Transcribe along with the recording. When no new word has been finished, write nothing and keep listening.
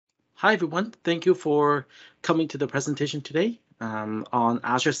Hi, everyone. Thank you for coming to the presentation today on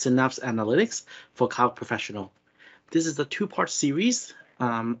Azure Synapse Analytics for Cloud Professional. This is a two-part series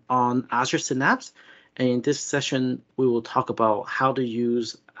on Azure Synapse. And in this session, we will talk about how to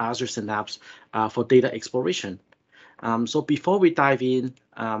use Azure Synapse for data exploration. So before we dive in,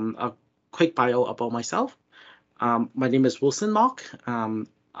 a quick bio about myself. My name is Wilson Mock.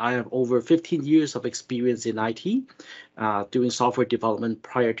 I have over 15 years of experience in IT, doing software development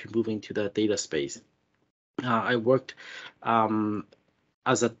prior to moving to the data space. I worked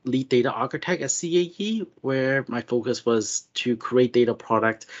as a lead data architect at CAE, where my focus was to create data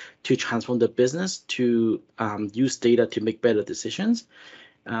product to transform the business to use data to make better decisions.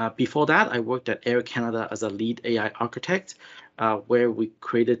 Before that, I worked at Air Canada as a lead AI architect, where we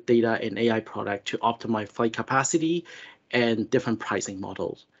created data and AI product to optimize flight capacity and different pricing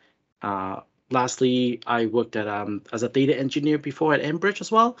models. Lastly, I worked at as a data engineer before at Enbridge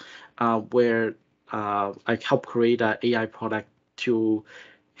as well, where I helped create an AI product to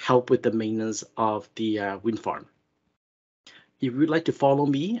help with the maintenance of the wind farm. If you'd like to follow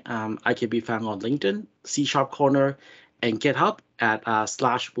me, I can be found on LinkedIn, C# Corner, and GitHub at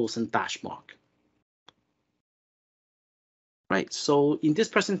 /Wilson-Mock. Right. So in this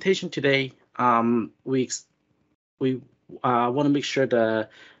presentation today, we want to make sure the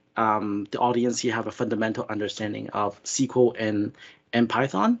audience here have a fundamental understanding of SQL and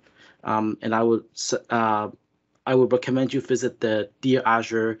Python, and I would recommend you visit the Dear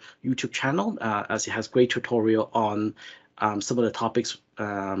Azure YouTube channel, as it has great tutorial on some of the topics,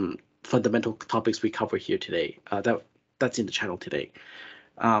 fundamental topics we cover here today. That's in the channel today.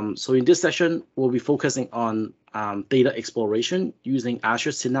 So in this session, we'll be focusing on data exploration using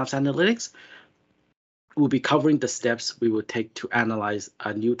Azure Synapse Analytics. We'll be covering the steps we will take to analyze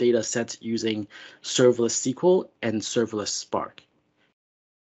a new data set using serverless SQL and serverless Spark.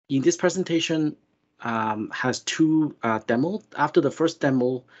 In this presentation, has two demos. After the first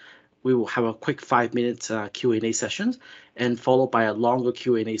demo, we will have a quick 5-minute Q&A session, and followed by a longer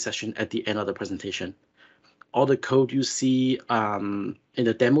Q&A session at the end of the presentation. All the code you see in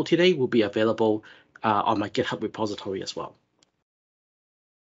the demo today will be available on my GitHub repository as well.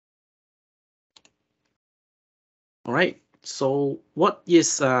 All right, so what is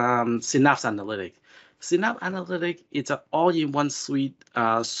Synapse Analytics? Synapse Analytics is an all-in-one suite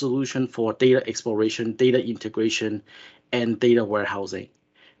solution for data exploration, data integration, and data warehousing.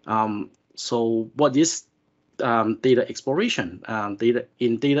 So what is data exploration?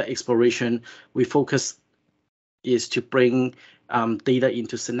 Data exploration, we focus is to bring data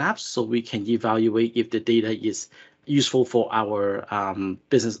into Synapse so we can evaluate if the data is useful for our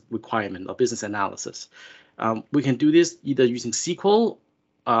business requirement or business analysis. We can do this either using SQL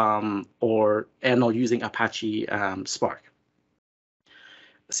or using Apache Spark.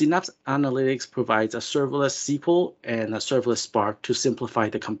 Synapse Analytics provides a serverless SQL and a serverless Spark to simplify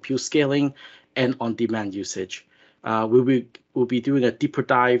the compute scaling and on-demand usage. We'll be doing a deeper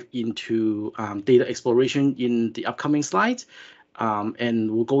dive into data exploration in the upcoming slides, and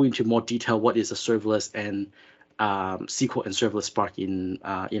we'll go into more detail what is a serverless and SQL and serverless Spark in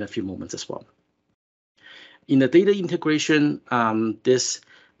a few moments as well. In the data integration, this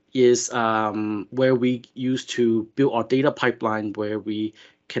is where we use to build our data pipeline, where we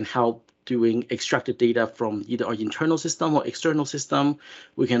can help doing extracted data from either our internal system or external system.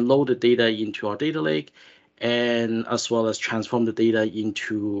 We can load the data into our data lake, and as well as transform the data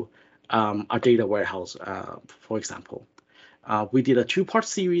into our data warehouse, for example. We did a two-part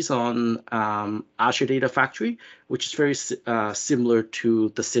series on Azure Data Factory, which is very similar to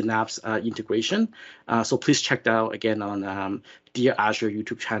the Synapse integration. So please check that out again on Dear Azure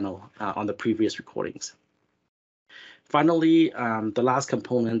YouTube channel on the previous recordings. Finally, the last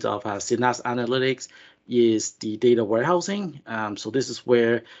component of Synapse Analytics is the data warehousing. So this is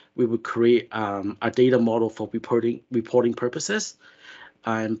where we would create a data model for reporting purposes,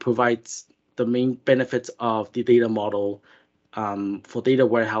 and provides the main benefits of the data model for data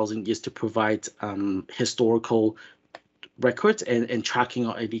warehousing is to provide historical records and tracking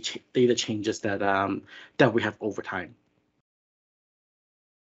on any data changes that we have over time.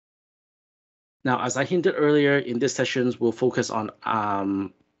 Now, as I hinted earlier, in this sessions, we'll focus on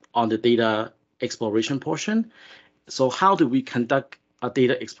the data exploration portion. So how do we conduct a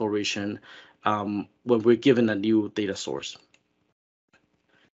data exploration when we're given a new data source?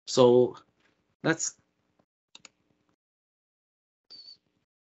 So let's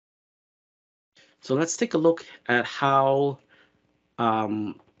take a look at how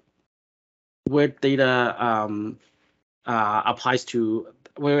where data applies to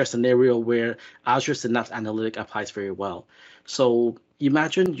a scenario where Azure Synapse Analytic applies very well. So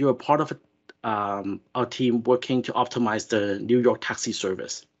imagine you're part of a team working to optimize the New York taxi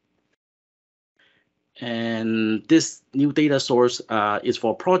service. And this new data source is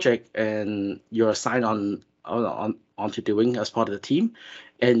for a project, and you're assigned onto doing as part of the team,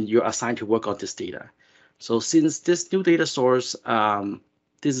 and you're assigned to work on this data. So since this new data source,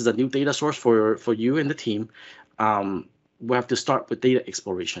 this is a new data source for you and the team, we have to start with data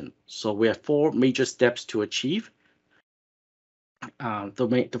exploration. So we have 4 major steps to achieve.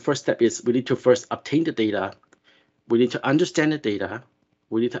 The first step is we need to first obtain the data. We need to understand the data.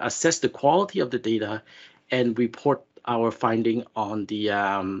 We need to assess the quality of the data and report our finding on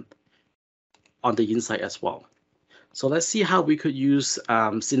the insight as well. So let's see how we could use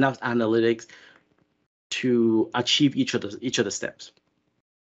Synapse Analytics to achieve each of the steps.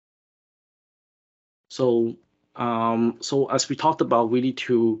 So as we talked about, we need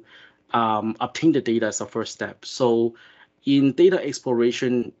to obtain the data as a first step. So in data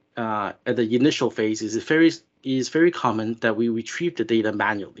exploration, at the initial phase, is very common that we retrieve the data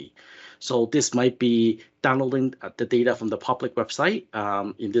manually. So this might be downloading the data from the public website,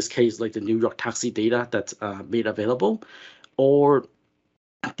 in this case, like the New York taxi data that's made available, or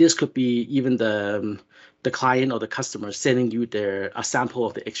this could be even the client or the customer sending you a sample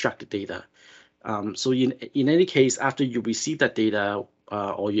of the extracted data. So in any case, after you receive that data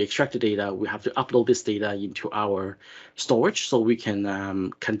or you extract the data, we have to upload this data into our storage so we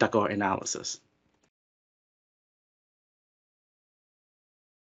can conduct our analysis.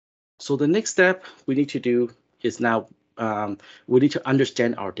 So the next step we need to do is now we need to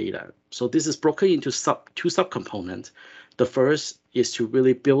understand our data. So this is broken into two subcomponents. The first is to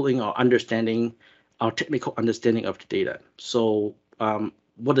really building our technical understanding of the data. So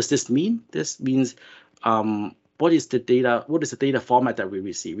what does this mean? This means what is the data format that we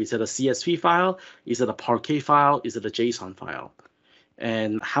receive? Is it a CSV file? Is it a Parquet file? Is it a JSON file?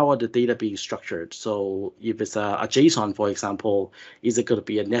 And how are the data being structured? So if it's a JSON, for example, is it going to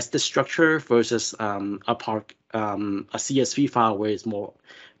be a nested structure versus a CSV file where it's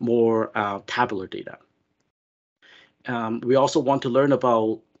more tabular data? We also want to learn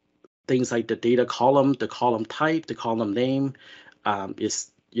about things like the data column, the column type, the column name. A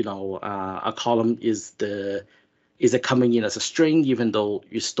column is it coming in as a string even though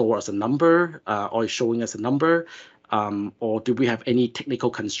you store as a number, or is showing as a number? Or do we have any technical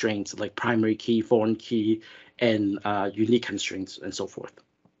constraints like primary key, foreign key, and unique constraints and so forth?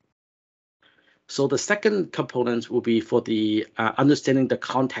 So the second component will be for the understanding the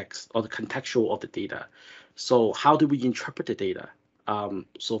context or the contextual of the data. So how do we interpret the data?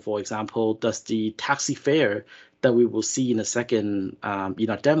 So for example, does the taxi fare that we will see in a second in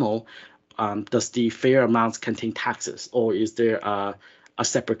our demo, does the fare amounts contain taxes, or is there a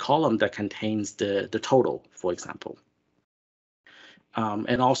separate column that contains the total, for example?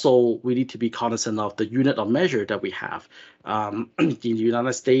 And also, we need to be cognizant of the unit of measure that we have. In the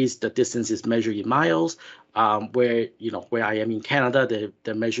United States, the distance is measured in miles. Where I am in Canada,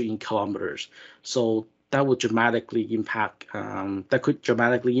 they're measured in kilometers. So that would dramatically impact. That could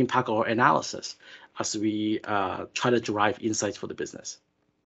dramatically impact our analysis as we try to derive insights for the business.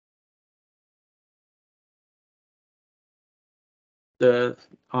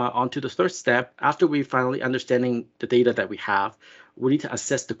 Onto the third step, after we finally understanding the data that we have, we need to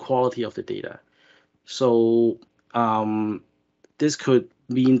assess the quality of the data. So this could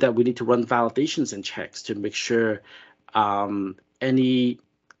mean that we need to run validations and checks to make sure any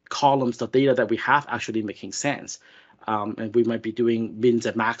columns of data that we have actually making sense. And we might be doing mins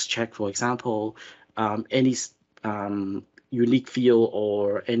and max check, for example, any unique field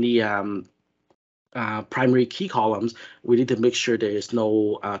or any primary key columns, we need to make sure there is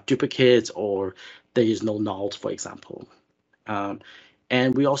no duplicates or there is no nulls, for example.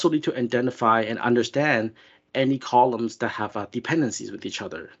 And we also need to identify and understand any columns that have dependencies with each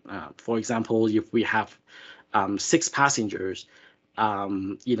other. For example, if we have 6 passengers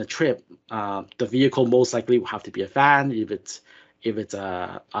in a trip, the vehicle most likely will have to be a van. If it's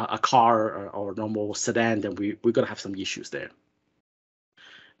a car or normal sedan, then we're going to have some issues there.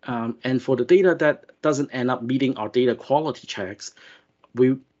 And for the data that doesn't end up meeting our data quality checks,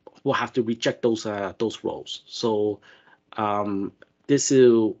 we will have to reject those rows. So this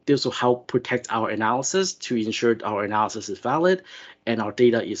will help protect our analysis to ensure our analysis is valid and our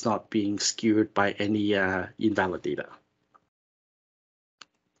data is not being skewed by any invalid data.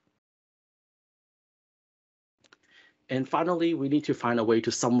 And finally, we need to find a way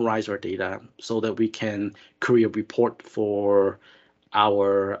to summarize our data so that we can create a report for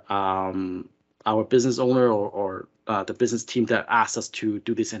our our business owner or the business team that asks us to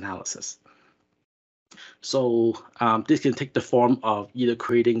do this analysis. So this can take the form of either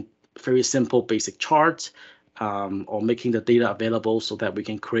creating very simple basic charts or making the data available so that we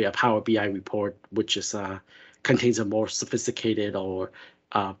can create a Power BI report, which is contains a more sophisticated or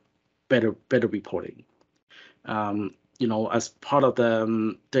better reporting. As part of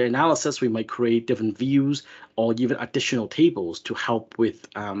the analysis, we might create different views or even additional tables to help with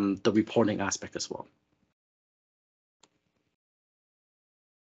the reporting aspect as well.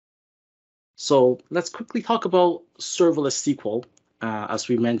 So let's quickly talk about serverless SQL. As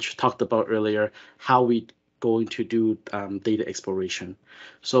we talked about earlier, how we going to do data exploration.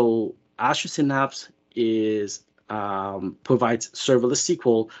 So Azure Synapse provides serverless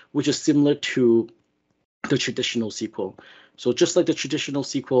SQL, which is similar to the traditional SQL. So just like the traditional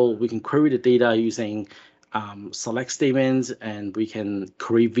SQL, we can query the data using select statements, and we can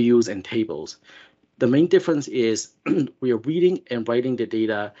create views and tables. The main difference is we are reading and writing the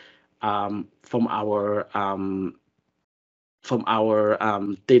data from our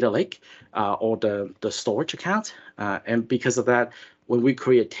data lake or the storage account. And because of that, when we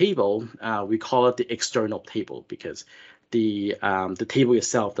create a table, we call it the external table because the table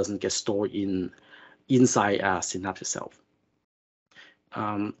itself doesn't get stored inside Synapse itself.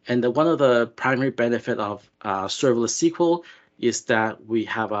 And one of the primary benefit of serverless SQL is that we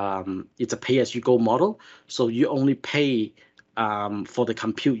have it's a pay-as-you-go model. So you only pay for the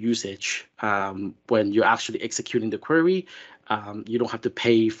compute usage when you're actually executing the query. You don't have to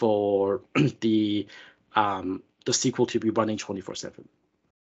pay for the SQL to be running 24/7.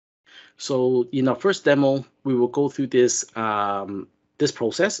 So in our first demo, we will go through this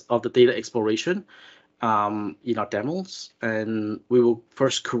process of the data exploration in our demos, and we will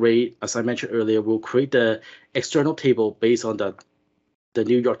first create, as I mentioned earlier, we'll create the external table based on the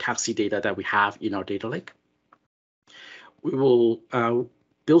New York taxi data that we have in our data lake. We will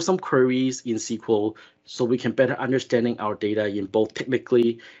build some queries in SQL so we can better understanding our data in both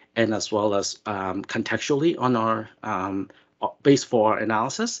technically and as well as contextually on our base for our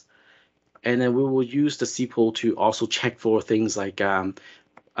analysis. And then we will use the SQL to also check for things like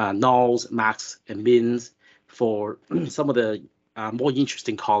nulls, max, and mins for some of the more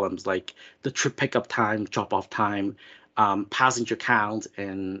interesting columns like the trip pickup time, drop-off time, passenger count,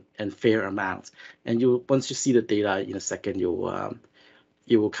 and fare amount. And once you see the data in a second, you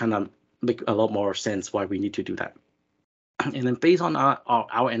will kind of make a lot more sense why we need to do that. And then based on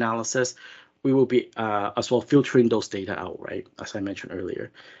our analysis, we will be as well filtering those data out, right? As I mentioned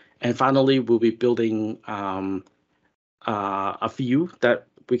earlier. And finally, we'll be building a view that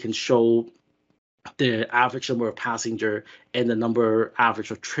we can show the average number of passenger and the number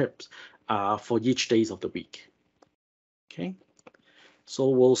average of trips for each days of the week. Okay, so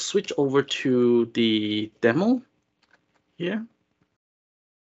we'll switch over to the demo here.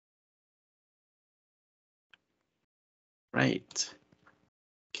 Right.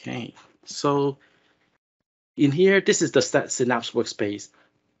 Okay, so in here, this is the Synapse workspace.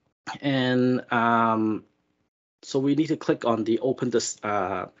 And so we need to click on the open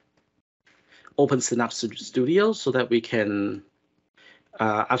Synapse Studio so that we can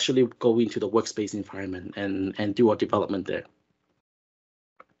actually go into the workspace environment and do our development there.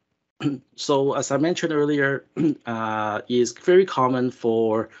 So as I mentioned earlier, it's very common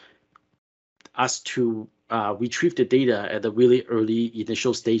for us to retrieve the data at the really early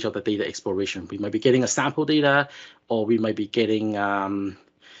initial stage of the data exploration. We might be getting a sample data, or we might be getting a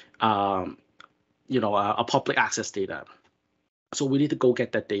public access data. So we need to go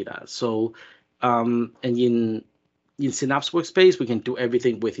get that data. So and in Synapse Workspace, we can do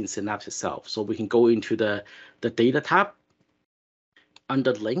everything within Synapse itself. So we can go into the data tab.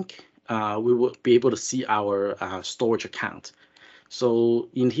 Under link, we will be able to see our storage account. So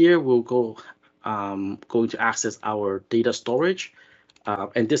in here, we'll going to access our data storage.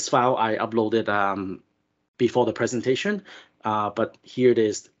 And this file I uploaded before the presentation, but here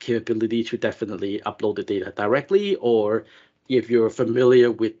there's capability to definitely upload the data directly, or if you're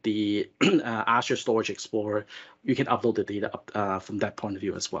familiar with the Azure Storage Explorer, you can upload the data from that point of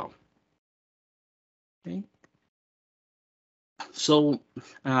view as well. Okay. So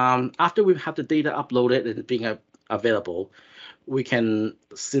after we have the data uploaded and being available, we can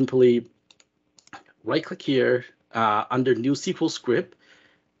simply right-click here under New SQL Script.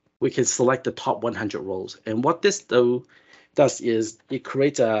 We can select the top 100 rows. And what this does is it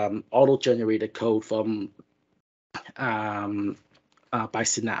creates an auto-generated code from by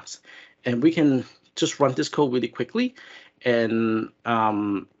Synapse. And we can just run this code really quickly, and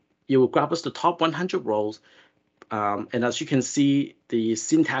it will grab us the top 100 rows, And as you can see, the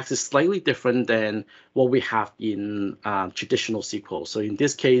syntax is slightly different than what we have in traditional SQL. So in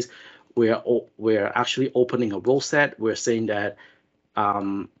this case, we're actually opening a row set. We're saying that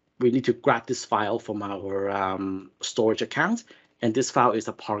we need to grab this file from our storage account, and this file is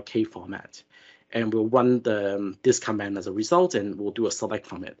a Parquet format. And we'll run this command as a result, and we'll do a select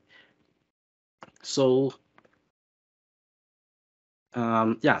from it. So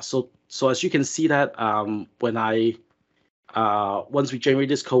yeah, so as you can see that when once we generate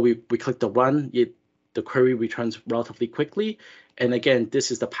this code, we click the run, the query returns relatively quickly. And again,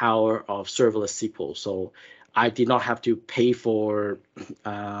 this is the power of serverless SQL. So I did not have to pay for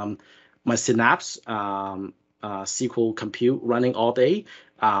my Synapse SQL compute running all day.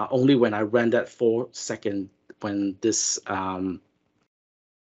 Only when I ran that 4 second when this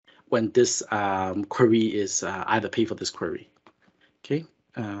query is either pay for this query. Okay.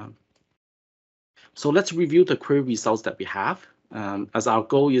 So let's review the query results that we have, as our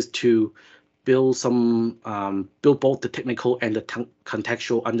goal is to build both the technical and the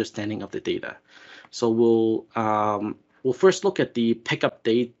contextual understanding of the data. So we'll first look at the pickup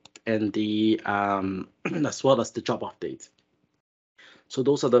date and the as well as the drop off date. So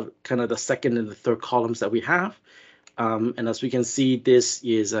those are the kind of the second and the third columns that we have. And as we can see, this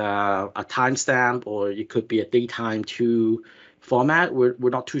is a timestamp, or it could be a datetime to format. We're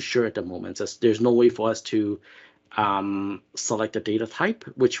not too sure at the moment, as there's no way for us to select the data type,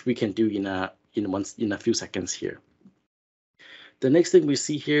 which we can do in a few seconds here. The next thing we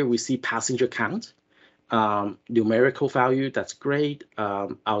see here, we see passenger count, numerical value. That's great.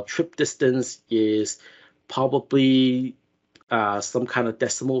 Our trip distance is probably some kind of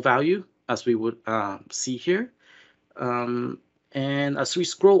decimal value, as we would see here. And as we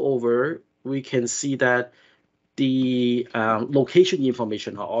scroll over, we can see that the location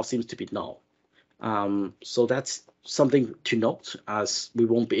information all seems to be null. So that's something to note, as we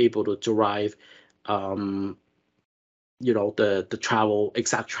won't be able to derive, the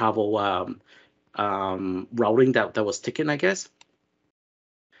exact travel routing that was taken, I guess.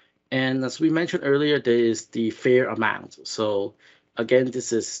 And as we mentioned earlier, there is the fare amount. So again,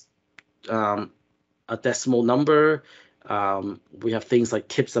 this is a decimal number. We have things like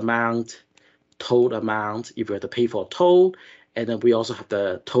tips amount, toll amount, if we have to pay for a toll, and then we also have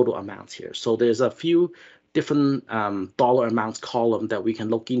the total amount here. So there's a few different dollar amounts column that we can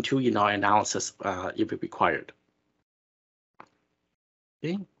look into in our analysis if required.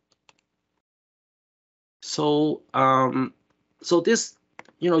 Okay. So this,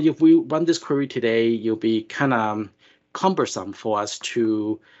 if we run this query today, it'll be kind of cumbersome for us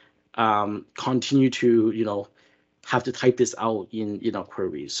to continue to, have to type this out in our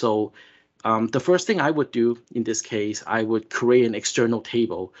query. So the first thing I would do in this case, I would create an external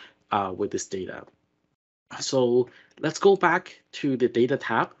table with this data. So let's go back to the data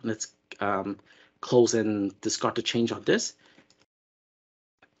tab. Let's close and discard the change on this.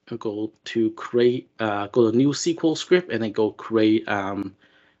 I'll go to create, go to new SQL script, and then go create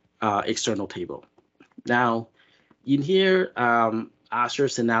external table. Now, in here, Azure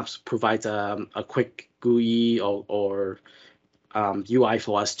Synapse provides a quick GUI or UI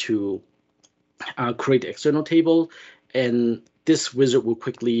for us to create the external table, and this wizard will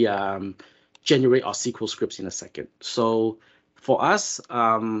quickly generate our SQL scripts in a second. So for us,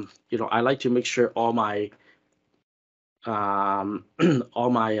 I like to make sure all my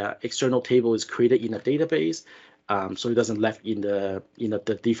external table is created in a database, so it doesn't left in the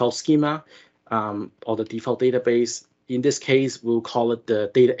default schema or the default database. In this case, we'll call it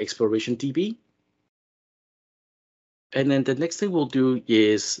the data exploration DB. And then the next thing we'll do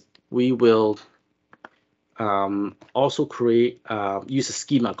is we will also create use a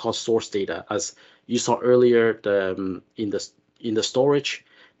schema called source data, as you saw earlier in the storage,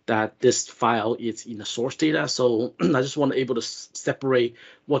 that this file is in the source data. So I just want to able to separate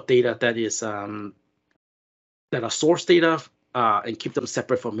what data that is that are source data and keep them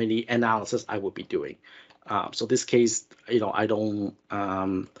separate from any analysis I would be doing. So this case, I don't.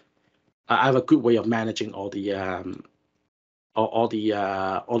 I have a good way of managing all the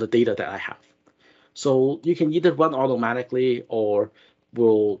data that I have. So you can either run automatically or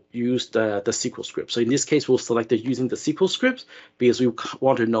we'll use the SQL script. So in this case, we'll select using the SQL script because we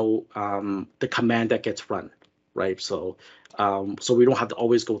want to know the command that gets run, right? So so we don't have to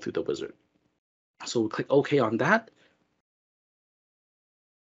always go through the wizard. So we'll click OK on that.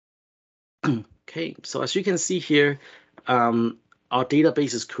 Okay, so as you can see here, our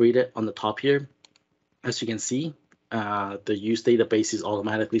database is created on the top here. As you can see, the use database is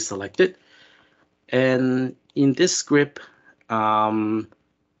automatically selected. And in this script,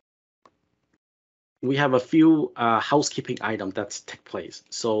 we have a few housekeeping items that take place.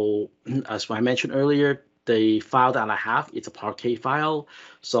 So as I mentioned earlier, the file that I have, it's a Parquet file.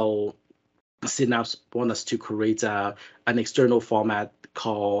 So Synapse wants us to create an external format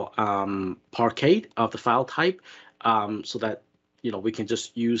called Parquet of the file type, so that we can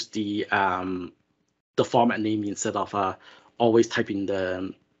just use the format name instead of always typing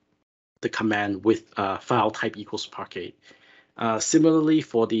the command with file type equals Parquet. Similarly,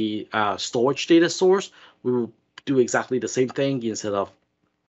 for the storage data source, we will do exactly the same thing. Instead of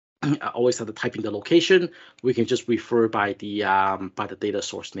always have to type in the location, we can just refer by the data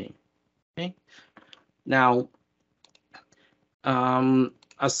source name. Okay. Now,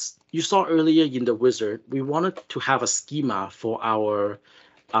 as you saw earlier in the wizard, we wanted to have a schema for our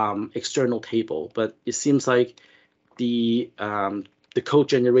external table, but it seems like the code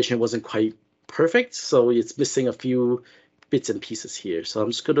generation wasn't quite perfect, so it's missing a few bits and pieces here. So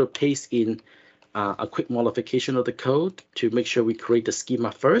I'm just going to paste in a quick modification of the code to make sure we create the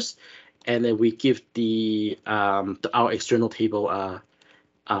schema first, and then we give our external table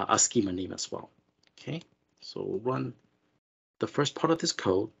a schema name as well. Okay, so we'll run the first part of this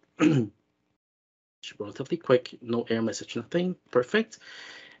code. Relatively quick, no error message, nothing. Perfect.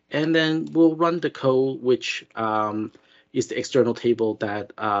 And then we'll run the code, which is the external table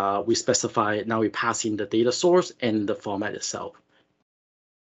that we specify. Now we pass in the data source and the format itself.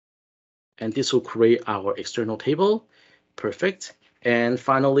 And this will create our external table. Perfect. And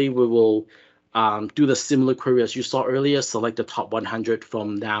finally, we will do the similar query as you saw earlier. Select the top 100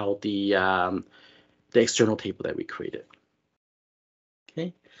 from now the external table that we created.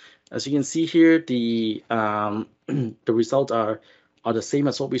 Okay. As you can see here, the the results are the same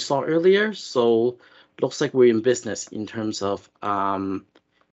as what we saw earlier. So looks like we're in business in terms of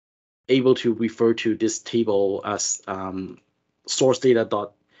able to refer to this table as source data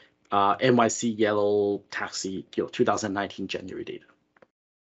dot NYC yellow taxi 2019 January data.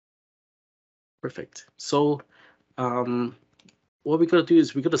 Perfect. So what we're going to do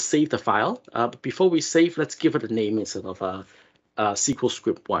is we're going to save the file. But before we save, let's give it a name instead of SQL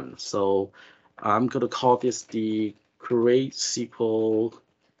script 1. So I'm going to call this the create SQL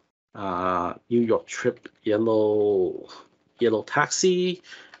New York trip yellow taxi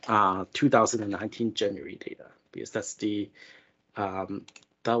 2019 January data, because that's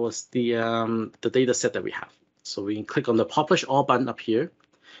that was the data set that we have. So we can click on the publish all button up here.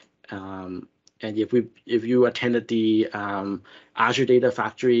 And if you attended the Azure Data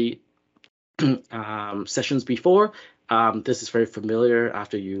Factory sessions before, this is very familiar.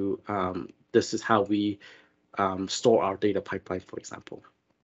 After you, this is how we store our data pipeline, for example.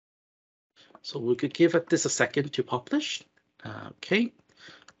 So we could give this a second to publish. Okay,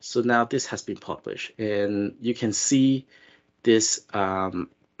 so now this has been published, and you can see this.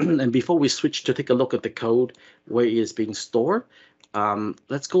 And before we switch to take a look at the code where it is being stored,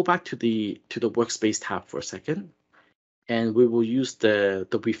 let's go back to the workspace tab for a second, and we will use the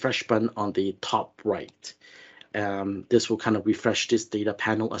refresh button on the top right. This will kind of refresh this data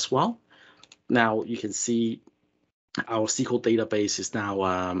panel as well. Now you can see our SQL database is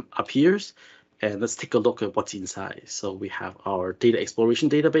now appears, and let's take a look at what's inside. So we have our data exploration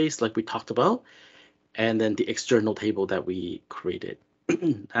database, like we talked about, and then the external table that we created.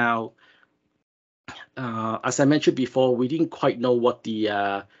 Now, as I mentioned before, we didn't quite know what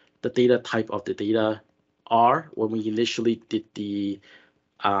the data type of the data are when we initially did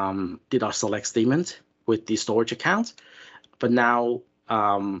our select statement with the storage account, but now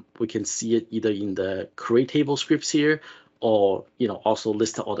we can see it either in the create table scripts here, or also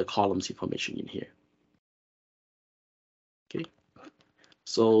list all the columns information in here. Okay,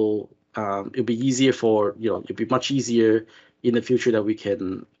 so it'll be easier for it'll be much easier in the future that we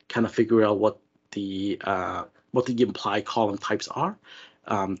can kind of figure out what the implied column types are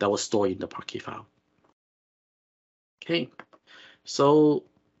that was stored in the Parquet file. Okay, so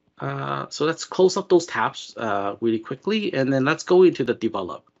let's close up those tabs really quickly, and then let's go into the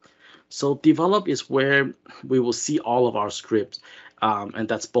develop. So develop is where we will see all of our scripts, and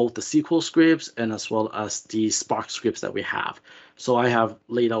that's both the SQL scripts and as well as the Spark scripts that we have. So I have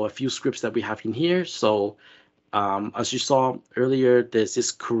laid out a few scripts that we have in here. So as you saw earlier, there's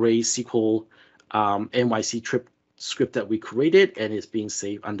this create SQL NYC trip script that we created, and it's being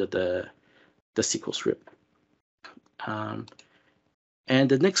saved under the SQL script. And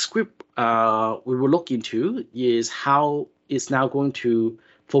the next script we will look into is how it's now going to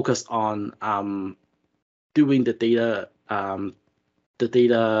focus on doing the data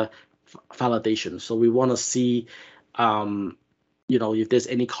validation. So we want to see if there's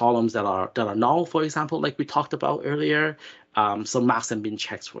any columns that are null, for example, like we talked about earlier, some max and min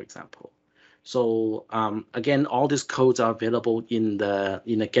checks, for example. So again, all these codes are available in the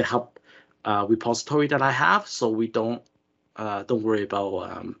GitHub repository that I have. So we don't worry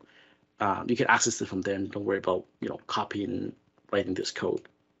about you can access it from there, and don't worry about copying, writing this code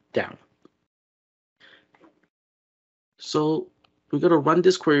down. So we're going to run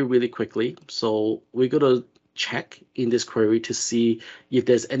this query really quickly. So we're going to check in this query to see if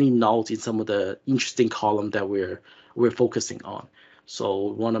there's any nulls in some of the interesting column that we're focusing on. So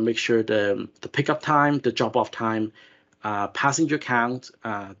we want to make sure the pickup time, the drop-off time, passenger count,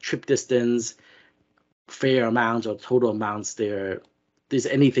 trip distance, fare amount, or total amounts there's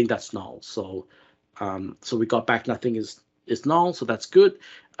anything that's null. So so we got back nothing is null, so that's good,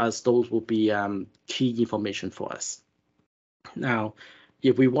 as those will be key information for us. Now,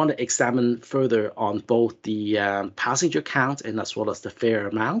 if we want to examine further on both the passenger count and as well as the fare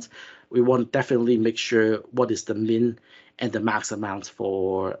amount, we want to definitely make sure what is the min and the max amount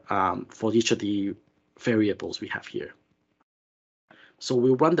for each of the variables we have here. So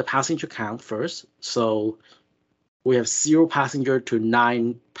we'll run the passenger count first. So we have 0 passenger to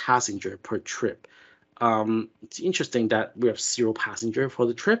 9 passenger per trip. It's interesting that we have 0 passenger for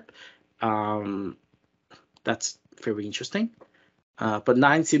the trip. That's very interesting. But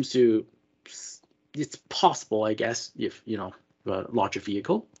 9 seems to, it's possible, I guess, if a larger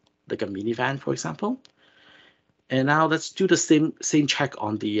vehicle, like a minivan, for example. And now let's do the same check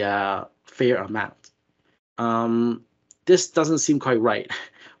on the fare amount. This doesn't seem quite right.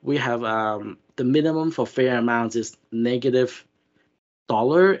 We have the minimum for fare amount is $,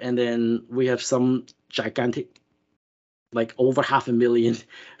 and then we have some gigantic, like over $500,000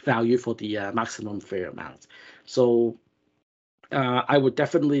 value for the maximum fare amount. So I would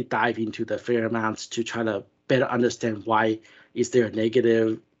definitely dive into the fare amounts to try to better understand why is there a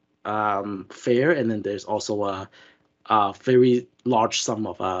negative fare, and then there's also a very large sum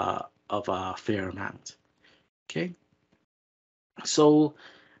of a fare amount. Okay, so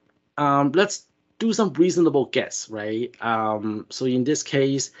let's do some reasonable guess, right? So in this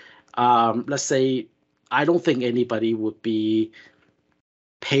case, let's say I don't think anybody would be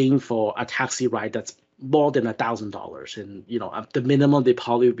paying for a taxi ride that's more than $1,000, and the minimum they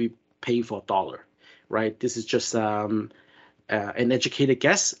probably would be paying for $1, right? This is just an educated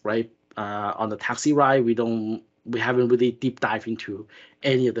guess, right? On the taxi ride, we haven't really deep dive into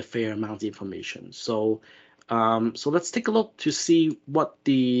any of the fare amount information. So so let's take a look to see what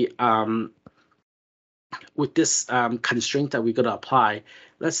the with this constraint that we're going to apply,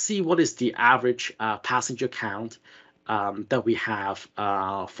 let's see what is the average passenger count that we have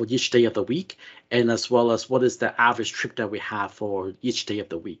for each day of the week, and as well as what is the average trip that we have for each day of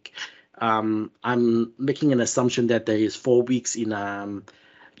the week. I'm making an assumption that there is 4 weeks in a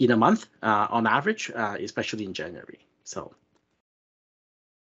month on average, especially in January. So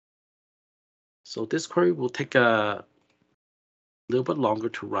this query will take a little bit longer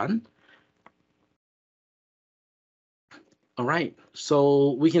to run. All right,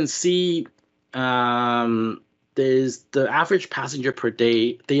 so we can see there's the average passenger per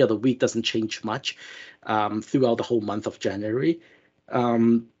day of the week doesn't change much throughout the whole month of January.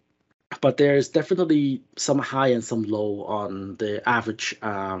 But there's definitely some high and some low on the average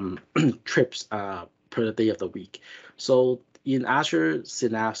trips per day of the week. So in Azure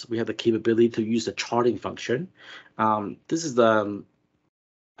Synapse, we have the capability to use the charting function. This is the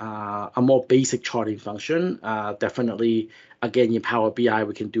a more basic charting function. Definitely, again, in Power BI,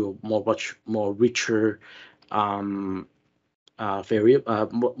 we can do a much more richer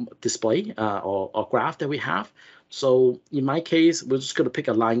display or graph that we have. So in my case, we're just going to pick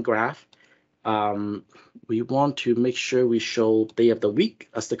a line graph. We want to make sure we show day of the week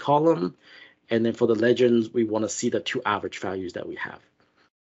as the column. And then for the legends, we want to see the 2 average values that we have.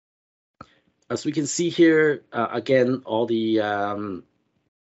 As we can see here, again, all the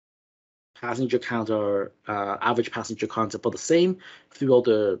passenger count or average passenger counts are about the same throughout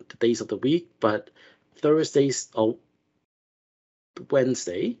the days of the week, but Thursdays or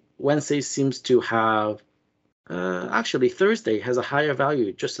Wednesday seems to have actually Thursday has a higher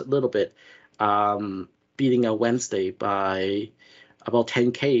value, just a little bit, beating a Wednesday by about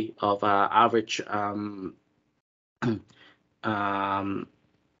 10K of average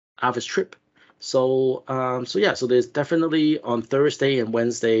average trip. So so yeah, so there's definitely on Thursday and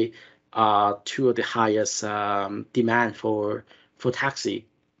Wednesday 2 of the highest demand for taxi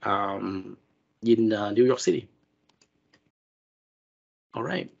in New York City. All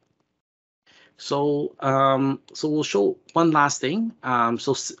right. So so we'll show one last thing.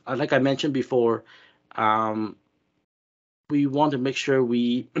 So like I mentioned before, we want to make sure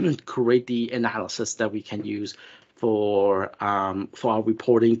we create the analysis that we can use for our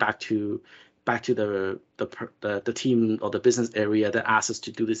reporting back to back to the team or the business area that asks us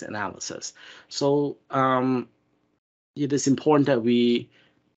to do this analysis. So it is important that we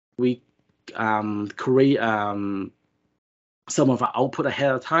create some of our output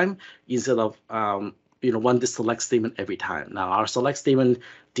ahead of time instead of run the select statement every time. Now our select statement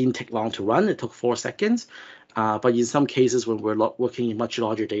didn't take long to run; it took 4 seconds. But in some cases, when we're working in much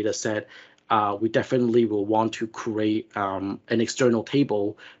larger data set, we definitely will want to create an external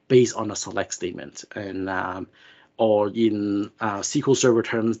table based on a select statement, and or in SQL Server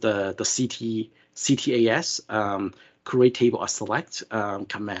terms, the CTAS, create table as select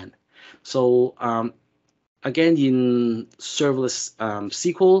command. So again, in serverless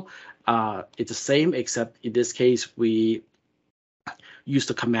SQL, it's the same, except in this case, we use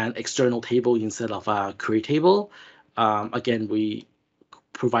the command external table instead of create table. Again, we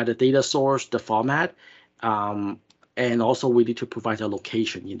provide the data source, the format, and also we need to provide a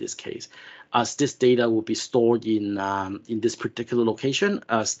location in this case, as this data will be stored in this particular location,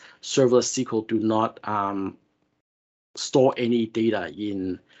 as serverless SQL do not store any data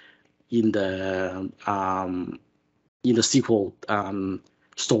in the SQL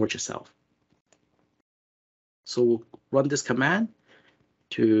storage itself. So we'll run this command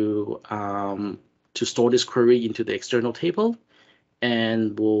to store this query into the external table,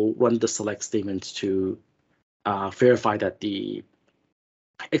 and we'll run the select statement to verify that the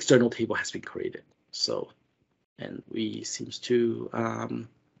external table has been created. So, and we seems to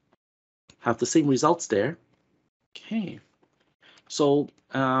have the same results there. Okay, so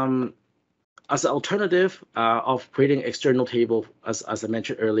as an alternative of creating external table, as I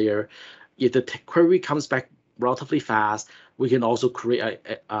mentioned earlier, if the query comes back relatively fast, we can also create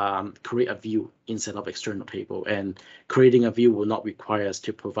a view instead of external table, and creating a view will not require us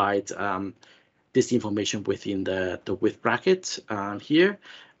to provide this information within the with bracket here.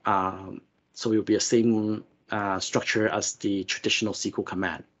 So it will be the same structure as the traditional SQL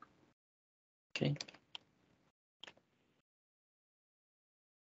command. Okay.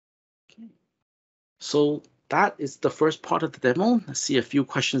 So that is the first part of the demo. Let's see a few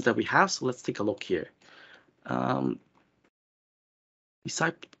questions that we have. So let's take a look here.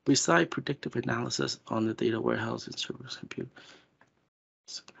 Beside predictive analysis on the data warehouse and serverless compute.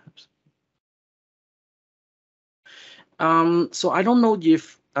 So I don't know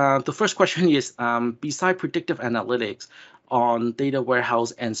if the first question is, beside predictive analytics on data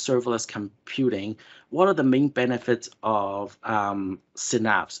warehouse and serverless computing, what are the main benefits of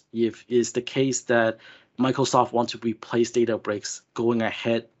Synapse? If it's the case that Microsoft wants to replace Databricks going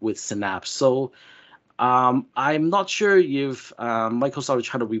ahead with Synapse. So I'm not sure if Microsoft is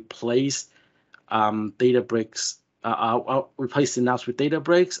trying to replace Databricks, replace Synapse with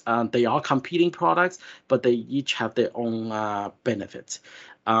Databricks. They are competing products, but they each have their own benefits.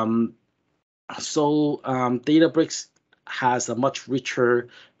 Databricks has a much richer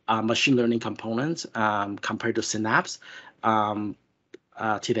machine learning component compared to Synapse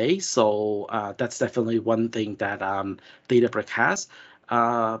today. So that's definitely one thing that Databricks has.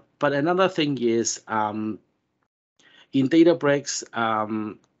 But another thing is in Databricks,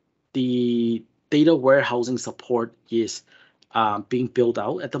 the data warehousing support is being built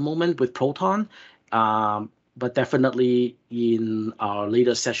out at the moment with Proton. But definitely in our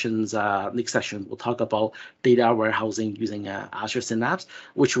later sessions, next session, we'll talk about data warehousing using Azure Synapse,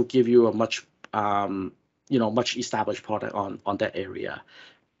 which will give you a much, much established product on that area.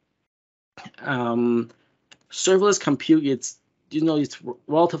 Serverless compute, it's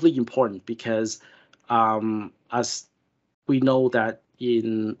relatively important because as we know that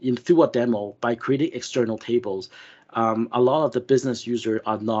through a demo, by creating external tables, a lot of the business users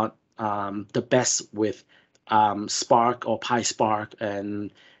are not the best with Spark or PySpark,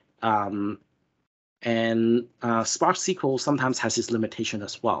 and Spark SQL sometimes has its limitation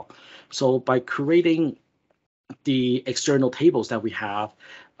as well. So by creating the external tables that we have,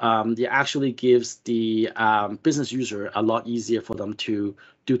 it actually gives the business user a lot easier for them to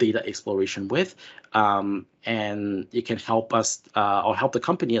do data exploration with, and it can help us or help the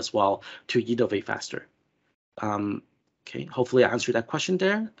company as well to innovate faster. Okay, hopefully I answered that question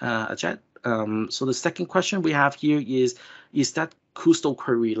there, Ajay. So the second question we have here is that Kusto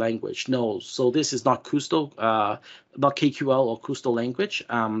query language? No, so this is not Kusto, not KQL or Kusto language.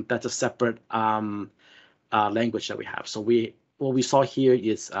 That's a separate language that we have. So what we saw here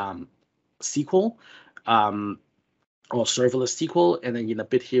is SQL or serverless SQL, and then in a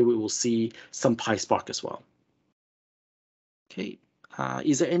bit here we will see some PySpark as well. Okay,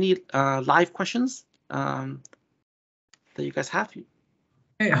 is there any live questions that you guys have?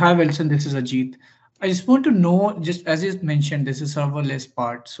 Hey, hi Wilson, this is Ajit. I just want to know, just as you mentioned, this is serverless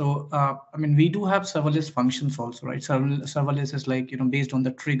part. So, I mean, we do have serverless functions also, right? Serverless is like, based on the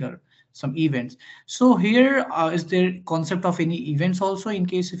trigger, some events. So here, is there concept of any events also in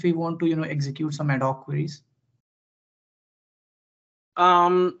case if we want to, execute some ad hoc queries?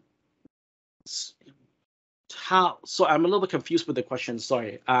 Um, how so I'm a little bit confused with the question,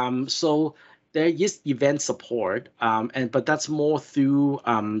 sorry. So there is event support, and but that's more through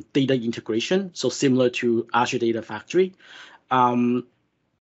data integration, so similar to Azure Data Factory. um,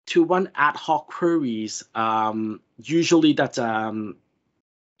 to run ad hoc queries, usually that's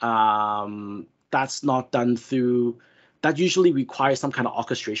not done through, that usually requires some kind of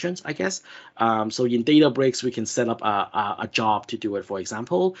orchestrations, I guess. So in Databricks, we can set up a job to do it, for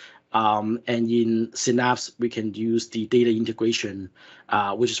example. And in Synapse, we can use the data integration,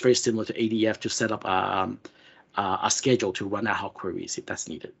 which is very similar to ADF, to set up a schedule to run ad hoc queries if that's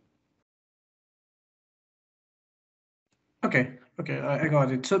needed. Okay, okay, I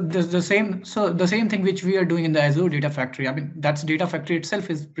got it. So the same thing which we are doing in the Azure Data Factory. I mean, that's Data Factory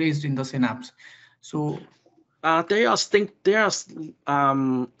itself is placed in the Synapse. So There are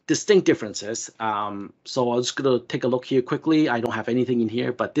distinct differences. So I'm just gonna take a look here quickly. I don't have anything in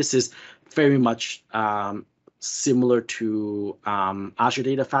here, but this is very much similar to Azure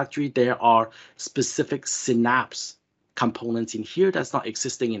Data Factory. There are specific Synapse components in here that's not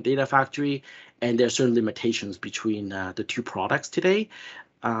existing in Data Factory, and there are certain limitations between the two products today.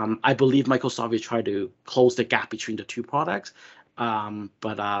 I believe Microsoft will try to close the gap between the two products,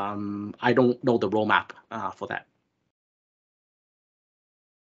 but I don't know the roadmap for that.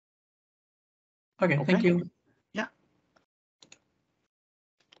 okay, thank Okay. you. Yeah.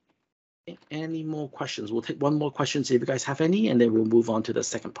 Any more questions? We'll take one more question, see if you guys have any, and then we'll move on to the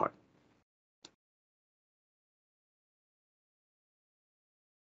second part.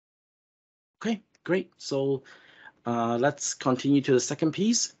 Okay, great. So let's continue to the second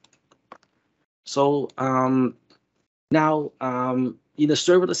piece. So now in the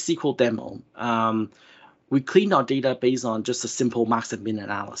serverless SQL demo, we cleaned our data based on just a simple max and min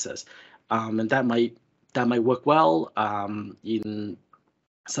analysis, and that might work well in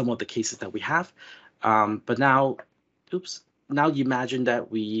some of the cases that we have. But now, oops, now imagine that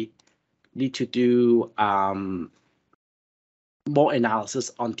we need to do more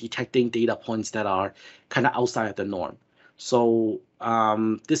analysis on detecting data points that are kind of outside of the norm. So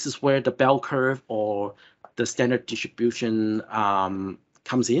this is where the bell curve or the standard distribution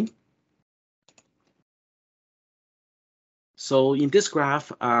comes in. So in this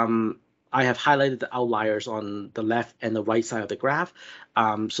graph, I have highlighted the outliers on the left and the right side of the graph.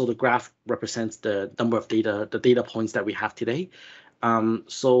 So the graph represents the number of the data points that we have today.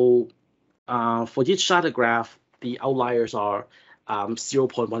 So for each side of the graph, the outliers are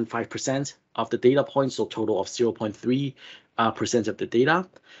 0.15% of the data points, so total of 0.3% of the data.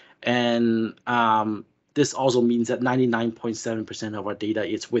 And this also means that 99.7% of our data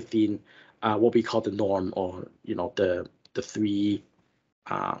is within what we call the norm, or the three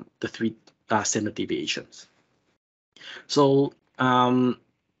standard deviations. So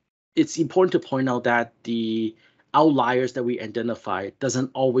it's important to point out that the outliers that we identify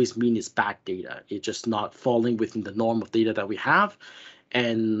doesn't always mean it's bad data. It's just not falling within the norm of data that we have,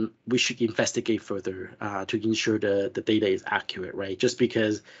 and we should investigate further to ensure the data is accurate, right? Just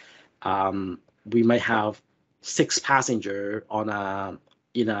because we might have 6 passenger on a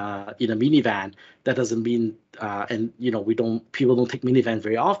in a minivan, that doesn't mean and people don't take minivan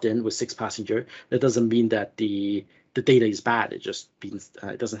very often with 6 passenger. That doesn't mean that the data is bad. It just means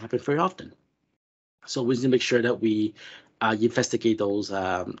it doesn't happen very often. So we need to make sure that we investigate those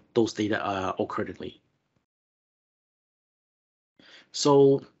data accordingly.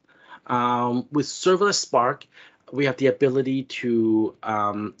 So with serverless Spark, we have the ability to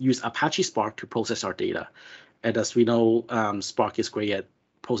use Apache Spark to process our data. And as we know, Spark is great at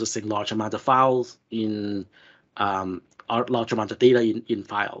processing large amount of files in large amount of data in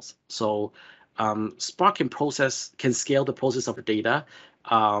files. So Spark can scale the process of the data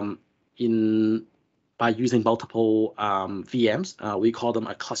in by using multiple VMs. We call them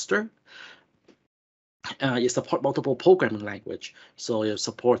a cluster. It supports multiple programming language. So it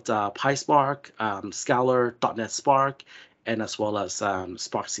supports PySpark, Scala, .NET Spark, and as well as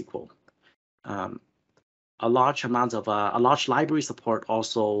Spark SQL. A large library support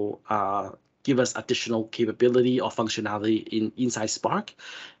also give us additional capability or functionality inside Spark.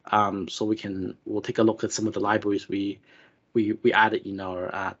 So we'll take a look at some of the libraries we added in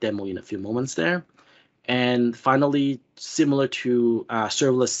our demo in a few moments there. And finally, similar to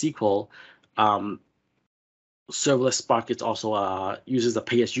serverless SQL, serverless Spark is also uses a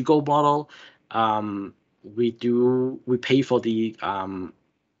pay-as-you-go model. we pay for the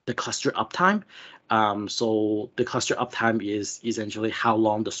cluster uptime. So the cluster uptime is essentially how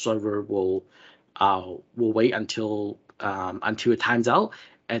long the server will wait until it times out,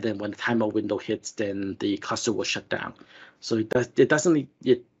 and then when the timeout window hits, then the cluster will shut down. So it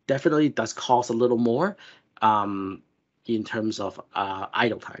definitely does cost a little more in terms of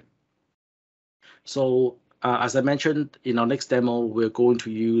idle time. So as I mentioned in our next demo, we're going to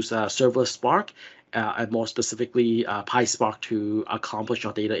use serverless Spark and more specifically PySpark to accomplish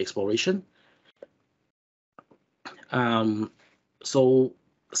our data exploration. So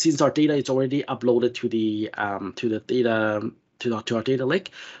since our data is already uploaded to the to our data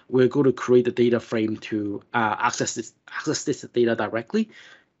lake, we're going to create the data frame to access this data directly.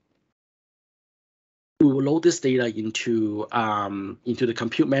 We will load this data into the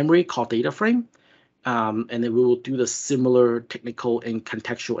compute memory called data frame. And then we will do the similar technical and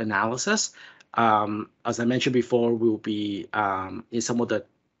contextual analysis. As I mentioned before, we'll be in some of the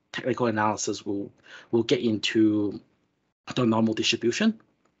technical analysis, we'll get into the normal distribution,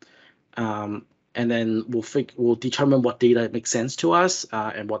 and then we'll determine what data makes sense to us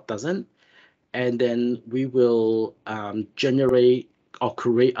and what doesn't, and then we will generate or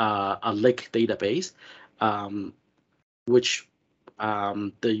create a lake database, which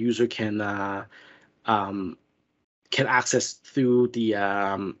the user can access through the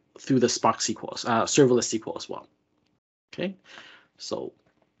Spark SQL, serverless SQL as well. Okay,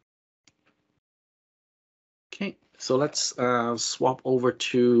 so let's swap over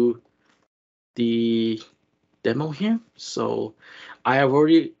to the demo here. So I have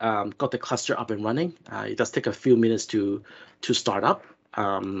already got the cluster up and running. It does take a few minutes to start up.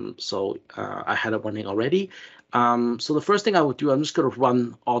 So I had it running already. So the first thing I would do, I'm just going to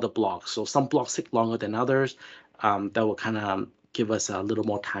run all the blocks. So some blocks take longer than others. That will kind of give us a little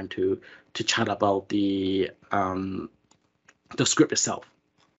more time to chat about the script itself.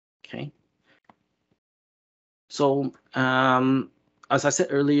 Okay. So as I said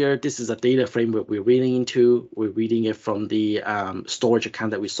earlier, this is a data framework we're reading into. We're reading it from the storage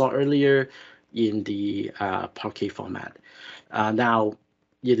account that we saw earlier in the Parquet format. Now,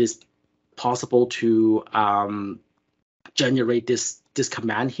 it is possible to generate this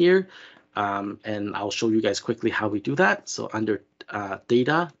command here, and I'll show you guys quickly how we do that. So under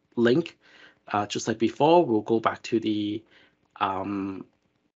data link, just like before, we'll go back to the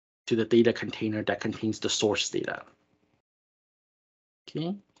data container that contains the source data.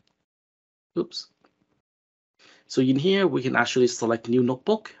 Okay. Oops. So in here, we can actually select new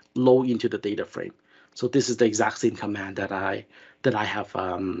notebook, load into the data frame. So this is the exact same command that I have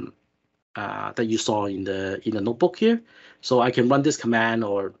that you saw in the notebook here. So I can run this command,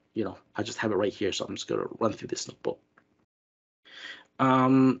 or I just have it right here. So I'm just going to run through this notebook.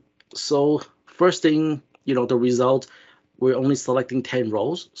 So first thing, the result, we're only selecting 10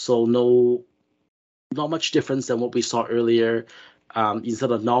 rows, so not much difference than what we saw earlier.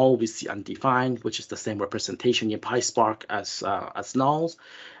 Instead of null, we see undefined, which is the same representation in PySpark as nulls.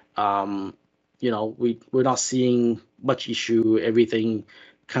 We're not seeing much issue. Everything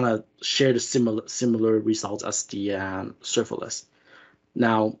kind of share the similar results as the serverless.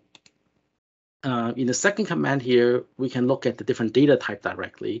 Now, in the second command here, we can look at the different data type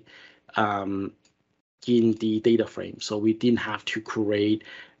directly in the data frame. So we didn't have to create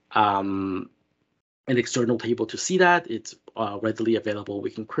an external table to see that. It's readily available.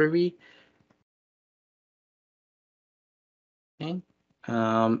 We can query. Okay.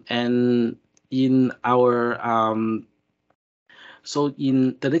 And in our so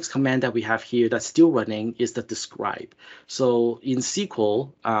in the next command that we have here that's still running is the describe. So in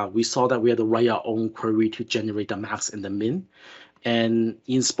SQL, we saw that we had to write our own query to generate the max and the min. And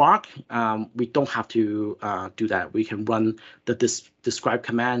in Spark, we don't have to do that. We can run the describe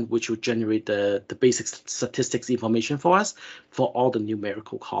command, which will generate the basic statistics information for us for all the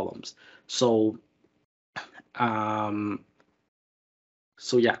numerical columns. So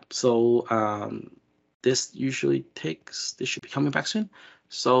this usually takes, this should be coming back soon.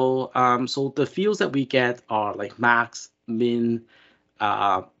 So so the fields that we get are like max, min,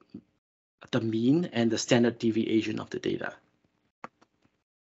 the mean, and the standard deviation of the data.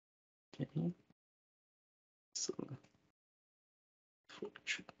 Okay. So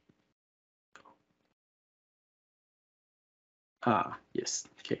yes,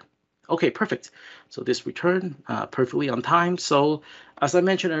 okay, perfect. So this return perfectly on time. So as I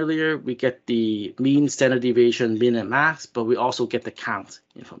mentioned earlier, we get the mean, standard deviation, min, and max, but we also get the count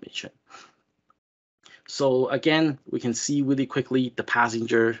information. So again, we can see really quickly the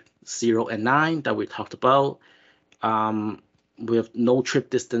passenger 0 and 9 that we talked about. we have no trip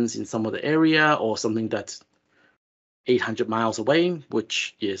distance in some of the area, or something that's 800 miles away,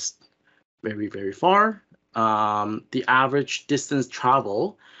 which is very, very far. The average distance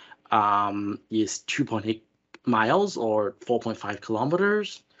travel is 2.8 miles or 4.5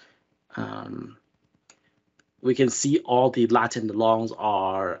 kilometers. We can see all the lat and the longs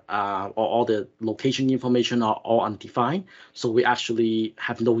are, or all the location information are all undefined. So we actually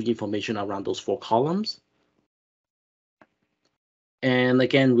have no information around those 4 columns. And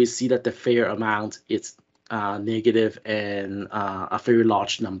again, we see that the fare amount is negative, and a very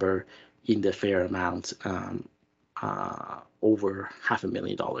large number in the fare amount, over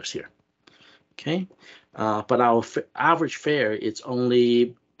 $500,000 here. Okay, but our average fare is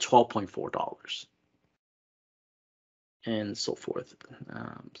only $12.4, and so forth.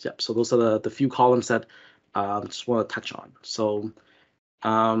 Yeah, so those are the few columns that I just want to touch on. So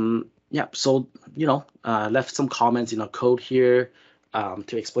yeah, so left some comments in our code here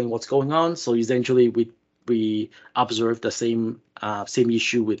to explain what's going on. So essentially, we observe the same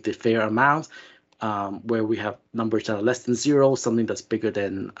issue with the fare amount, where we have numbers that are less than 0, something that's bigger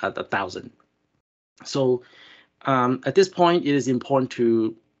than 1,000. So at this point, it is important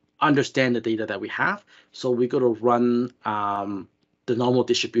to understand the data that we have. So we're going to run the normal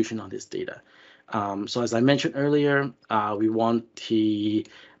distribution on this data. So as I mentioned earlier, we want to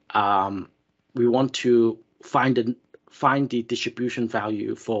find the distribution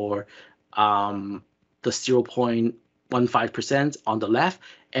value for the 0.15% on the left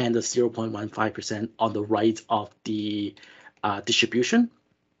and the 0.15% on the right of the distribution.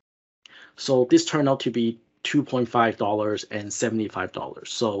 So this turned out to be $2.5 and $75.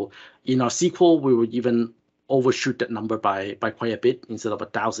 So in our SQL, we would even overshoot that number by quite a bit. Instead of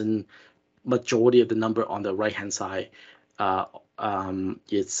 1,000, majority of the number on the right hand side,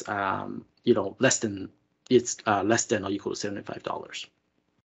 it's less than or equal to $75.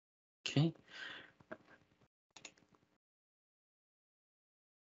 Okay.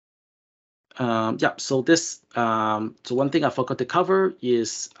 Yeah, so this so one thing I forgot to cover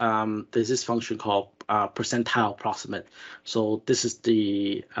is there's this function called percentile approximate. So this is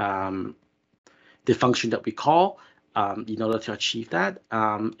the function that we call in order to achieve that,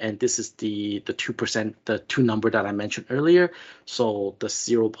 and this is the 2%, the 2 number that I mentioned earlier. So the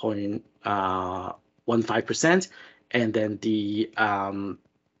 0.15%, and then the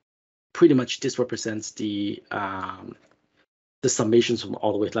pretty much this represents the summations from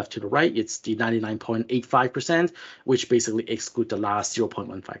all the way left to the right. It's the 99.85%, which basically exclude the last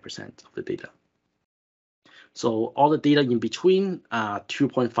 0.15% of the data. So all the data in between,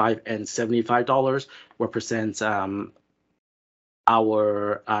 2.5 and $75 represents our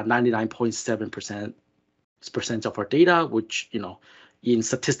 99.7% of our data, which in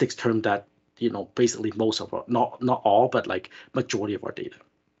statistics term, that basically most of our, not all, but like majority of our data.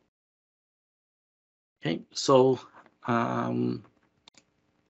 Okay, so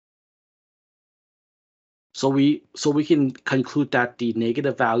so we can conclude that the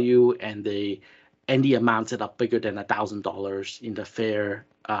negative value and the amounts that are bigger than $1,000 in the fare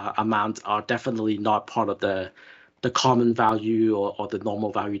amount are definitely not part of the common value or the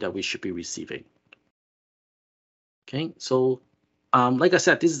normal value that we should be receiving. Okay, so like I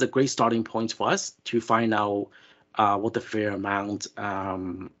said, this is a great starting point for us to find out what the fare amount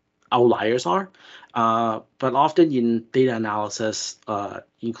outliers are, but often in data analysis,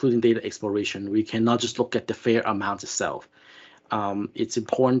 including data exploration, we cannot just look at the fare amount itself. It's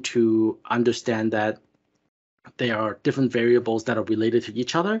important to understand that there are different variables that are related to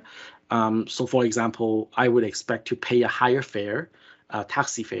each other. So for example, I would expect to pay a higher fare,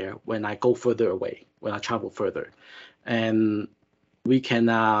 taxi fare, when I go further away, when I travel further. And we can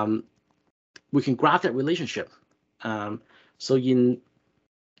graph that relationship. So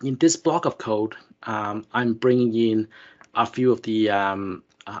in this block of code, I'm bringing in a few of the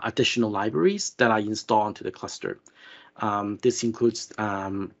additional libraries that I install into the cluster. This includes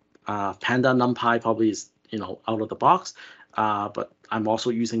Panda NumPy, probably is out of the box, but I'm also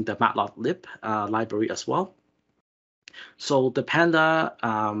using the matplotlib library as well. So the Panda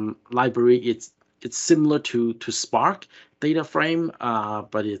library, it's similar to Spark data frame,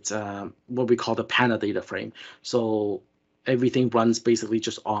 but it's what we call the Panda data frame. So everything runs basically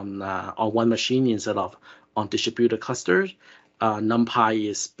just on one machine instead of on distributed clusters. NumPy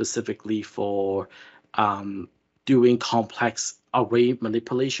is specifically for doing complex array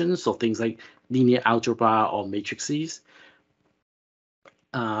manipulations, so things like linear algebra or matrices.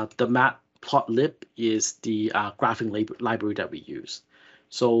 The matplotlib is the graphing library that we use.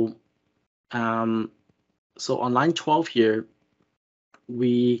 So so on line 12 here,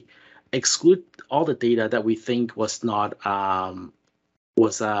 we exclude all the data that we think was not not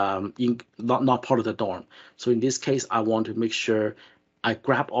part of the norm. So in this case, I want to make sure I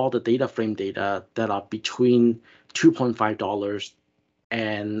grab all the data frame data that are between $2.5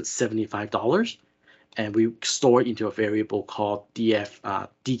 and $75, and we store it into a variable called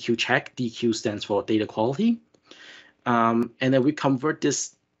DQ check. DQ stands for data quality. And then we convert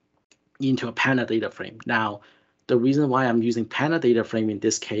this into a Panda data frame. Now, the reason why I'm using Panda data frame in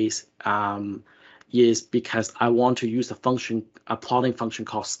this case is because I want to use a plotting function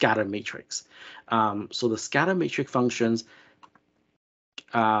called scatter matrix. So the scatter matrix functions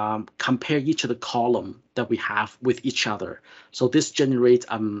compare each of the column that we have with each other. So this generates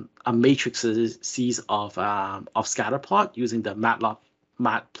a matrices of scatter plot using the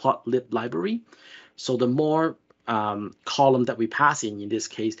matplotlib library. So the more column that we pass in this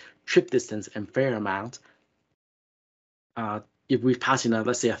case, trip distance and fare amount, if we pass in,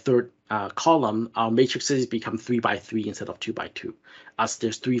 let's say, a third column, our matrices become 3 by 3 instead of 2 by 2, as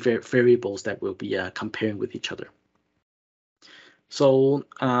there's three variables that we'll be comparing with each other. So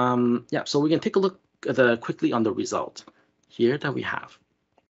yeah, so we can take a look at quickly on the result here that we have.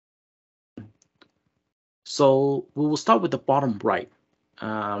 So we will start with the bottom right.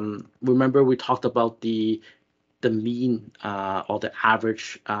 Remember we talked about the mean or the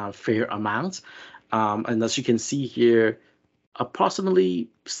average fare amount, and as you can see here, approximately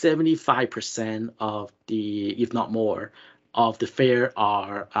 75% of the, if not more, of the fare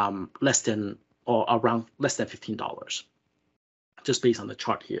are less than or around less than $15, just based on the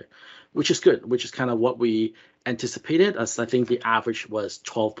chart here, which is good, which is kind of what we anticipated, as I think the average was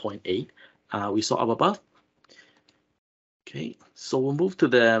 12.8 we saw up above. Okay, so we'll move to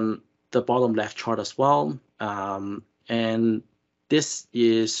the bottom left chart as well, and this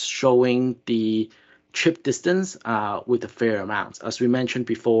is showing the trip distance with the fare amounts. As we mentioned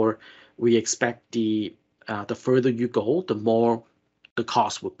before, we expect the further you go, the more the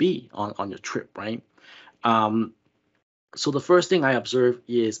cost would be on your trip, right? So the first thing I observe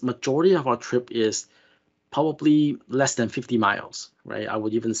is majority of our trip is probably less than 50 miles, right? I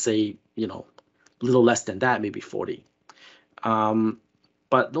would even say, a little less than that, maybe 40.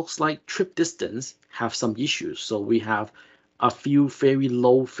 But looks like trip distance have some issues. So we have a few very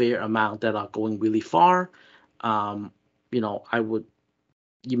low fare amount that are going really far. I would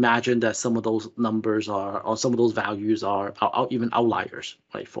imagine that some of those numbers or some of those values are even outliers,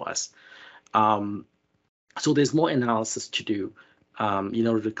 right, for us. So there's more analysis to do in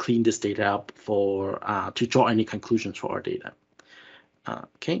order to clean this data up to draw any conclusions for our data.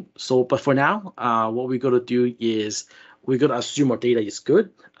 Okay, so but for now, what we're going to do is we're going to assume our data is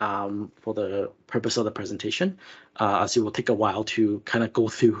good for the purpose of the presentation, as it will take a while to kind of go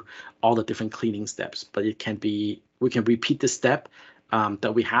through all the different cleaning steps. But we can repeat the step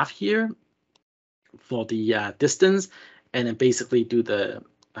that we have here for the distance, and then basically do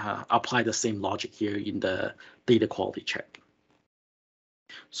apply the same logic here in the data quality check.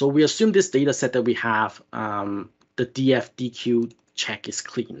 So we assume this data set that we have, the DQ check is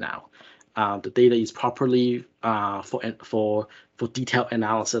clean now. The data is properly for detailed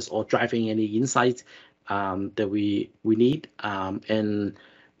analysis or driving any insights that we need, and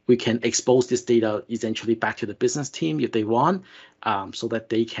we can expose this data essentially back to the business team if they want, so that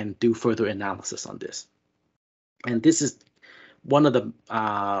they can do further analysis on this. And this is one of the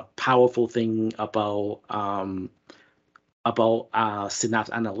powerful thing about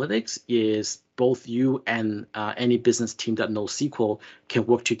Synapse Analytics is both you and any business team that knows SQL can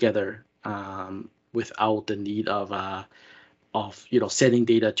work together without the need of sending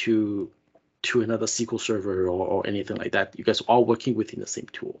data to another SQL server or anything like that. You guys are all working within the same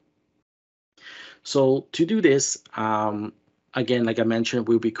tool. So to do this, again, like I mentioned,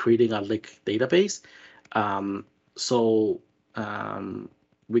 we'll be creating a lake database.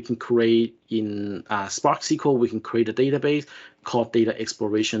 We can create in Spark SQL, we can create a database called Data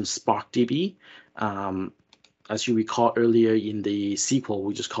Exploration Spark DB. As you recall earlier in the SQL,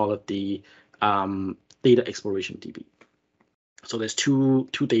 we just call it the Data Exploration DB. So there's two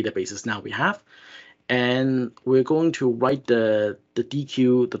databases now we have, and we're going to write the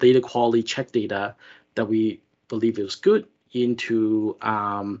DQ, the data quality check data that we believe is good into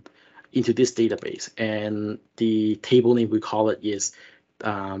this database, and the table name we call it is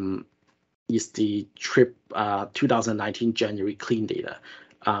the trip 2019 January clean data.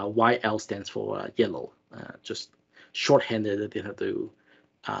 YL stands for yellow, just shorthanded. They didn't have to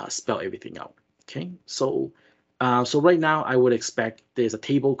spell everything out. Okay, so right now I would expect there's a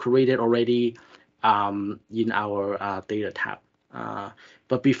table created already in our data tab.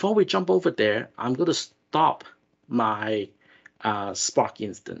 But before we jump over there, I'm going to stop my Spark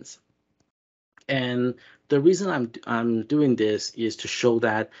instance. And the reason I'm doing this is to show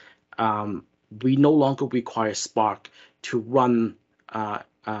that we no longer require Spark to run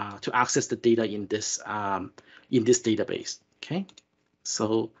to access the data in this database. Okay,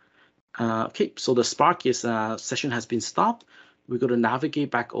 so so the Spark is session has been stopped. We're going to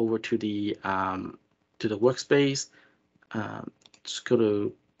navigate back over to the workspace. Just going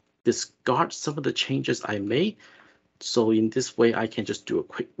to discard some of the changes I made. So in this way, I can just do a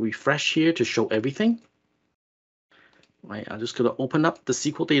quick refresh here to show everything. Right, I'm just going to open up the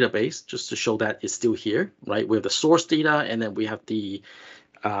SQL database just to show that it's still here. Right, we have the source data, and then we have the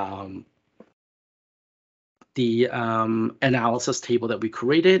analysis table that we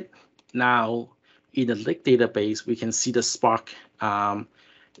created. Now, in the lake database, we can see the Spark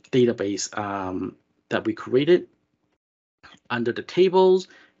database that we created. Under the tables,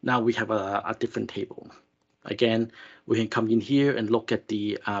 now we have a different table. Again, we can come in here and look at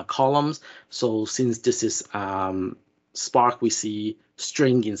the columns. So since this is Spark, we see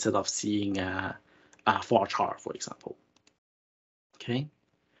string instead of seeing for char, for example. Okay,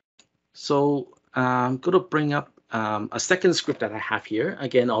 so I'm going to bring up a second script that I have here.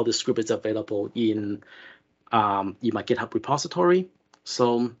 Again, all the script is available in my GitHub repository.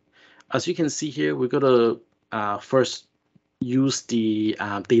 So as you can see here, we're going to first use the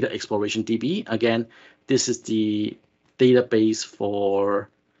data exploration DB. Again, this is the database for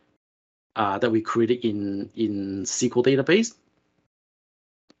that we created in SQL database.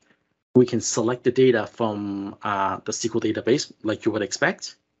 We can select the data from the SQL database like you would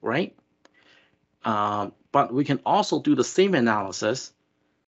expect, right? But we can also do the same analysis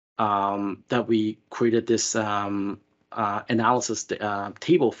that we created this analysis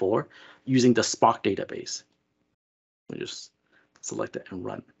table for using the Spark database. We just select it and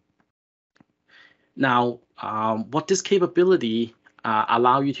run. Now, what this capability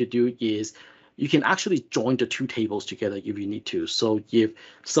allow you to do is you can actually join the two tables together if you need to. So if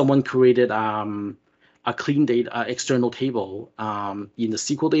someone created a clean data external table in the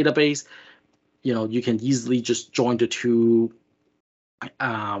SQL database, you can easily just join the two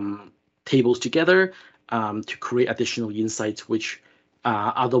tables together to create additional insights, which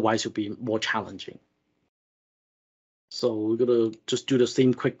otherwise would be more challenging. So we're gonna just do the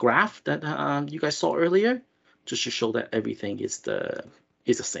same quick graph that you guys saw earlier, just to show that everything is the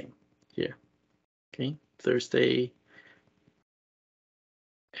same here. Okay, Thursday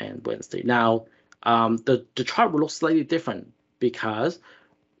and Wednesday. Now, the chart will look slightly different because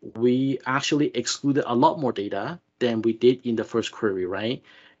we actually excluded a lot more data than we did in the first query, right?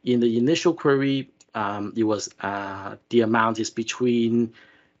 In the initial query, it was the amount is between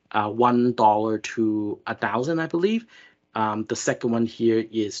 $1 to 1,000, I believe. The second one here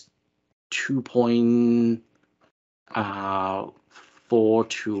is 2.4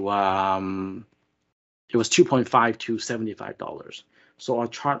 to it was 2.5 to $75. So our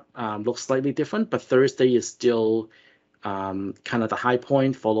chart looks slightly different, but Thursday is still kind of the high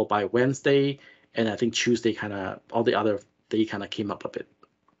point, followed by Wednesday, and I think Tuesday kind of all the other they kind of came up a bit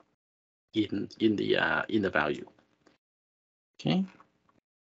in the value. Okay.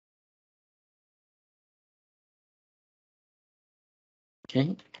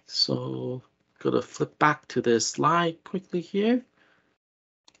 Okay, so gonna flip back to the slide quickly here.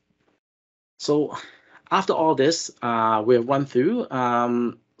 So after all this, we'll run through.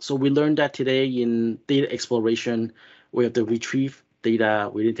 So we learned that today in data exploration, we have to retrieve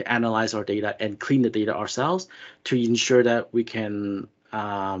data, we need to analyze our data and clean the data ourselves to ensure that we can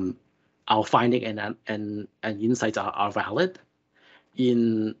our finding and insights are valid.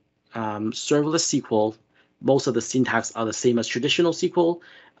 In serverless SQL, most of the syntax are the same as traditional SQL.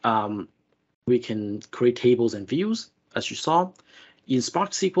 We can create tables and views, as you saw. In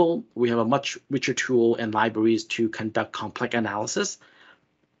Spark SQL, we have a much richer tool and libraries to conduct complex analysis,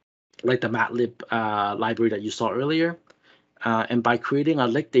 like the MATLAB library that you saw earlier. And by creating a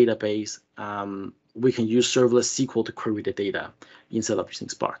lake database, we can use serverless SQL to query the data instead of using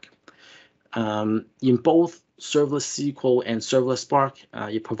Spark. In both serverless SQL and serverless Spark,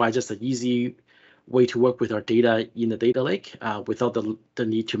 it provides us an easy way to work with our data in the data lake without the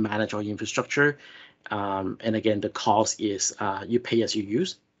need to manage our infrastructure. And again, the cost is you pay as you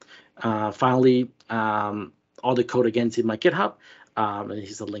use. Finally, all the code again is in my GitHub, and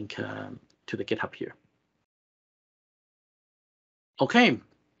here's a link to the GitHub here. Okay,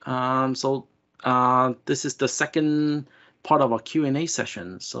 so this is the second part of our Q&A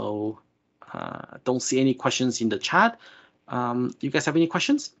session. So don't see any questions in the chat. You guys have any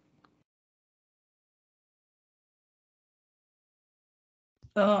questions?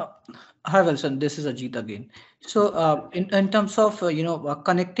 Hi Wilson, this is Ajit again. So in terms of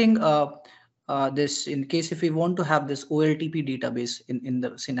connecting this in case if we want to have this OLTP database in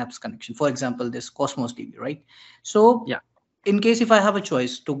the Synapse connection, for example, this Cosmos DB, right? So Yeah. in case if I have a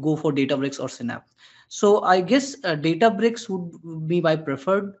choice to go for Databricks or Synapse, so I guess Databricks would be my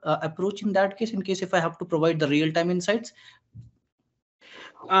preferred approach in that case. In case if I have to provide the real-time insights.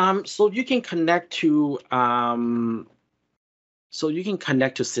 So you can connect to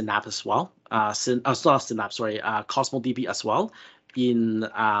Synapse as well. Not Synapse, sorry, Cosmos DB as well in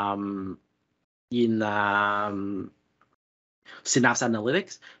in Synapse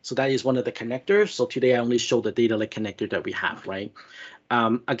Analytics. So that is one of the connectors. So today I only show the data lake connector that we have, right?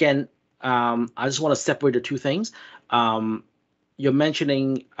 Again, I just want to separate the two things. You're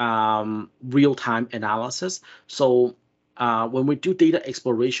mentioning real-time analysis. So when we do data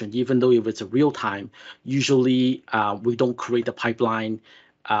exploration, even though if it's a real time, usually we don't create a pipeline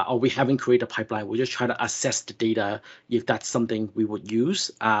or we haven't created a pipeline. We just try to assess the data if that's something we would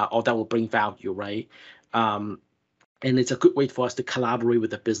use or that will bring value, right? And it's a good way for us to collaborate with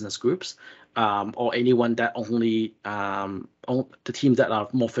the business groups or anyone that only the teams that are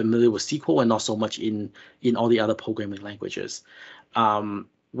more familiar with SQL and not so much in all the other programming languages.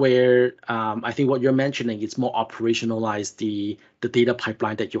 Where I think what you're mentioning is more operationalize the data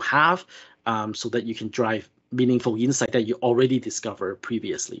pipeline that you have so that you can drive meaningful insight that you already discovered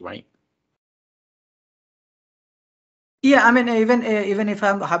previously, right? Yeah, I mean, even if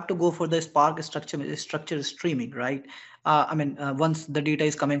I have to go for the Spark structure streaming, right? I mean, once the data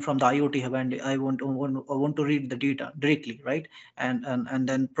is coming from the IoT hub and I want to read the data directly, right? And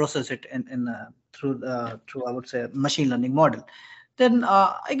then process it in through I would say machine learning model. Then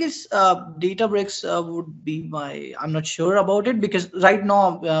I guess Databricks would be my. I'm not sure about it because right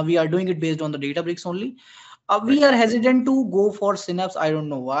now we are doing it based on the Databricks only. We Right. are hesitant to go for Synapse. I don't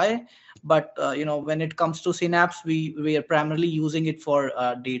know why, but when it comes to Synapse, we are primarily using it for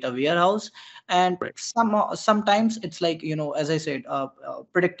data warehouse, and Right. sometimes it's like as I said,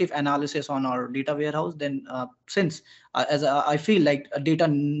 predictive analysis on our data warehouse. Then since as I feel like data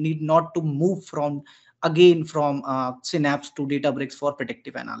need not to move from Synapse to Databricks for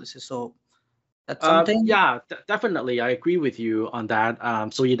predictive analysis. So that's something. Yeah, definitely. I agree with you on that.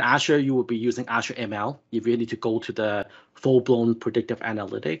 So in Azure, you will be using Azure ML if you need to go to the full-blown predictive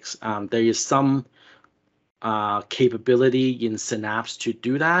analytics. There is some capability in Synapse to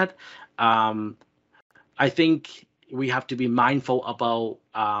do that. I think we have to be mindful about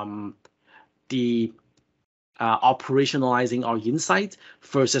the operationalizing our insight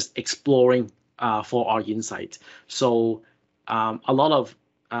versus exploring for our insight. So a lot of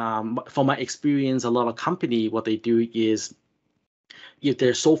from my experience, a lot of company what they do is if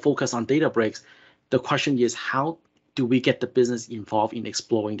they're so focused on Databricks, the question is how do we get the business involved in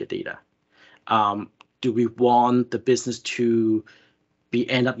exploring the data? Do we want the business to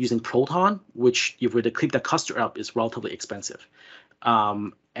end up using Proton, which if we were to click the cluster up is relatively expensive?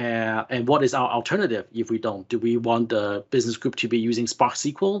 And what is our alternative if we don't? Do we want the business group to be using Spark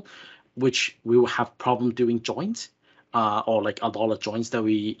SQL, which we will have problem doing joins, or like a lot of joins that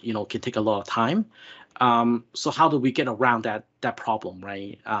we can take a lot of time. So how do we get around that problem,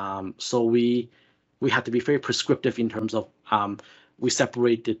 right? So we have to be very prescriptive in terms of we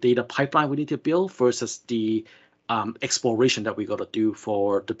separate the data pipeline we need to build versus the exploration that we got to do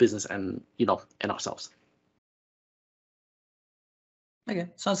for the business and and ourselves. Okay,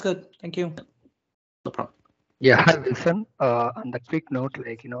 sounds good. Thank you. No problem. Yeah, hi Wilson. On the quick note,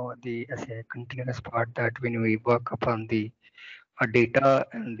 like the as a continuous part that when we work upon the data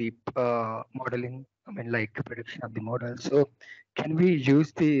and the modeling, I mean like prediction of the model. So can we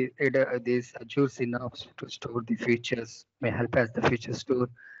use this Azure Synapse to store the features? May help as the feature store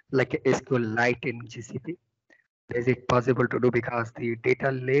like a SQLite in GCP. Is it possible to do because the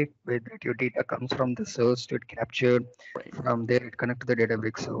data lake where that your data comes from the source to it captured Right. from there it connect to the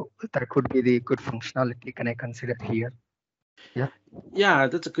database. So that could be the good functionality. Can I consider here? Yeah. Yeah,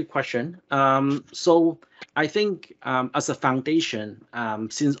 that's a good question. So I think as a foundation,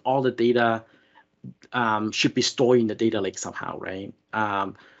 since all the data should be stored in the data lake somehow, right?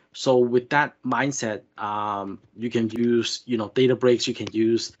 So with that mindset, you can use Databricks, you can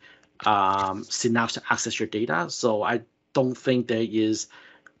use Synapse to access your data. So I don't think there is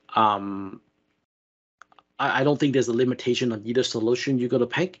I don't think there's a limitation on either solution you're gonna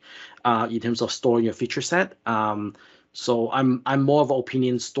pick in terms of storing your feature set. So I'm more of an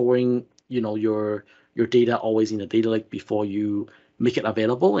opinion storing your data always in the data lake before you make it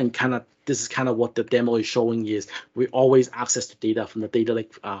available, and this is kind of what the demo is showing is we always access the data from the data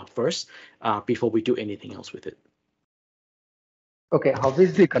lake first before we do anything else with it. Okay. How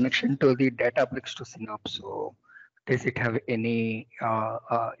is the connection to the Databricks to Synapse? So does it have any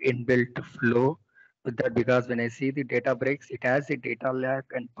inbuilt flow with that? Because when I see the data breaks, it has the data lake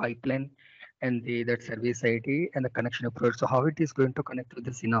and pipeline and the that service ID and the connection approach. So how it is going to connect with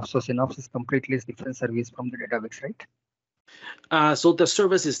the Synapse? So Synapse is completely different service from the database, right? So the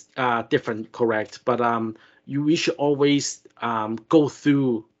service is different, correct? But we should always go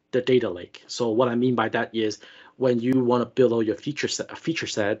through the data lake. So what I mean by that is when you want to build all your feature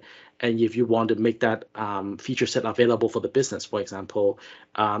set, and if you want to make that feature set available for the business, for example,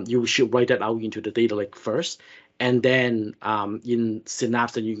 you should write that out into the data lake first. And then in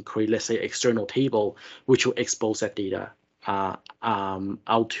Synapse, then you can create, let's say, external table, which will expose that data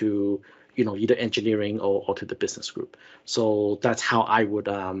out to either engineering or to the business group. So that's how I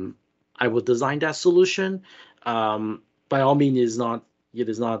would design that solution. By all means, it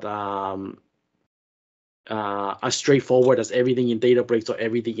is not as straightforward as everything in Databricks or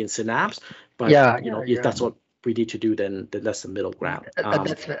everything in Synapse. But if that's what we need to do, then that's the middle ground.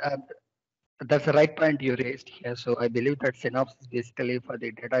 That's the right point you raised here. So I believe that Synapse is basically for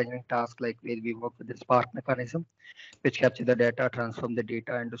the data engineering task, like where we work with the Spark mechanism, which capture the data, transform the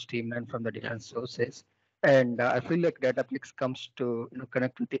data into streamline from the different sources. And I feel like Databricks comes to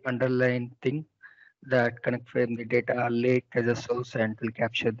connect with the underlying thing that connect from the data lake as a source and will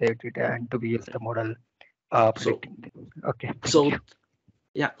capture the data and to be used as a model predicting things. Okay, thank you.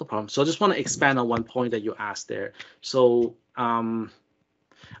 Yeah, no problem. So I just want to expand on one point that you asked there. So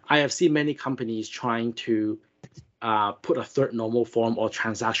I have seen many companies trying to put a third normal form or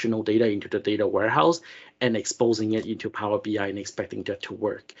transactional data into the data warehouse and exposing it into Power BI and expecting that to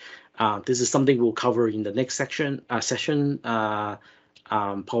work. This is something we'll cover in the next session,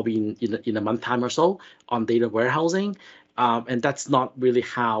 probably in a month time or so on data warehousing. And that's not really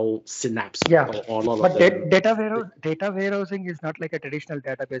how Synapse or a lot of them. Data warehousing is not like a traditional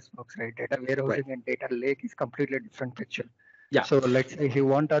database works, right? Data warehousing and data lake is completely different picture. Yeah. So let's say if you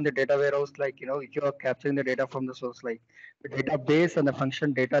want on the data warehouse, like, if you are capturing the data from the source, like the database and the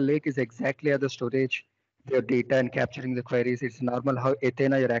function data lake is exactly at the storage your data and capturing the queries. It's normal how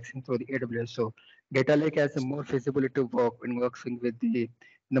Athena you're accessing through the AWS. So data lake has a more feasibility to work when working with the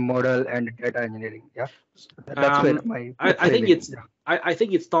model and data engineering. Yeah. That's where my I think it's I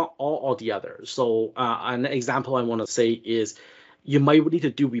think it's not all or the other. So an example I want to say is you might need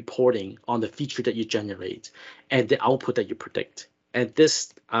to do reporting on the feature that you generate and the output that you predict. And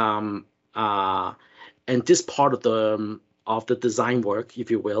this part of the design work,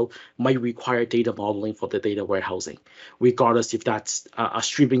 if you will, might require data modeling for the data warehousing, regardless if that's a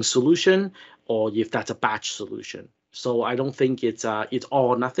streaming solution or if that's a batch solution. So I don't think it's all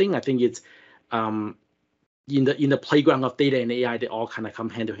or nothing. I think it's in the playground of data and AI, they all kind of come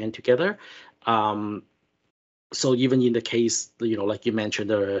hand to hand together. So even in the case, like you mentioned,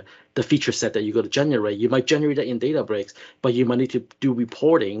 the feature set that you're going to generate, you might generate it in Databricks, but you might need to do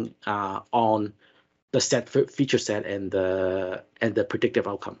reporting on the feature set and the predictive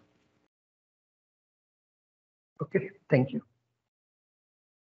outcome. Okay, thank you.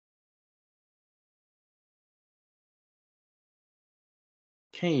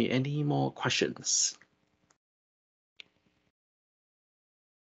 Okay, any more questions?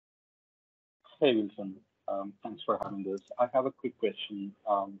 Hey, Wilson. Thanks for having this. I have a quick question.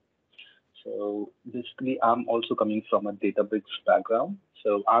 So basically, I'm also coming from a Databricks background.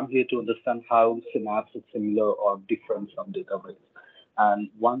 So I'm here to understand how Synapse is similar or different from Databricks. And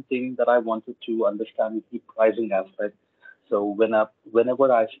one thing that I wanted to understand is the pricing aspect. So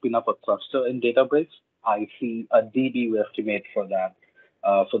whenever I spin up a cluster in Databricks, I see a DB estimate for that,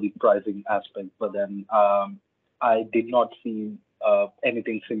 for the pricing aspect. But then I did not see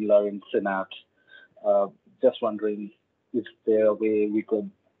anything similar in Synapse. Just wondering, is there a way we could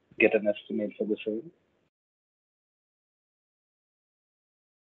get an estimate for the same?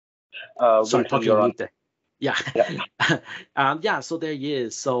 Sorry, talking on there. Yeah. So there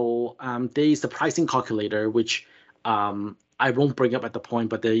is. So there is the pricing calculator, which I won't bring up at the point,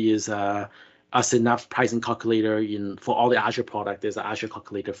 but there is a Synapse pricing calculator for all the Azure product. There's an Azure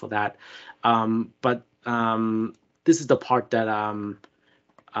calculator for that. But this is the part that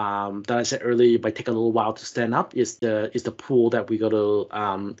I said earlier, it might take a little while to stand up, is the pool that we got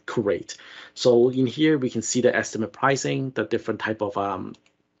to create. So in here, we can see the estimate pricing, the different type of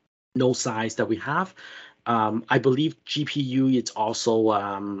node size that we have. I believe GPU is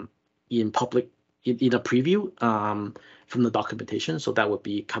also in public in a preview from the documentation, so that would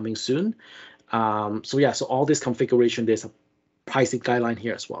be coming soon. So all this configuration, there's a pricing guideline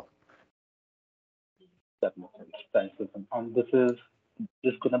here as well. That makes sense. Thanks, Wilson. And this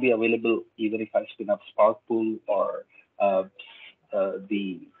is going to be available even if I spin up Spark Pool or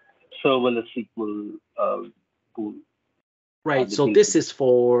the serverless SQL pool. Right. the So data. this is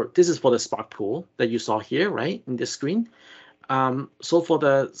for the Spark pool that you saw here, right, in this screen. So for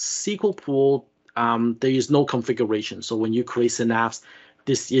the SQL pool, there is no configuration. So when you create Synapse,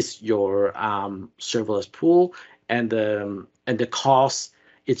 this is your serverless pool, and the cost,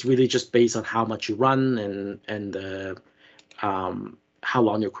 it's really just based on how much you run and how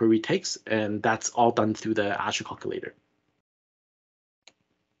long your query takes, and that's all done through the Azure calculator.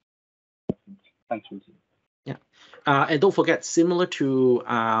 Thanks, Wilson. Yeah, and don't forget, similar to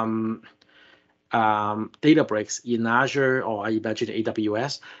Databricks in Azure, or I imagine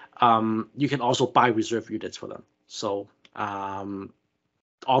AWS, you can also buy reserve units for them. So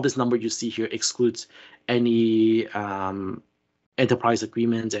all this number you see here excludes any enterprise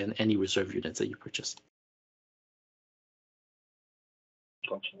agreements and any reserve units that you purchase.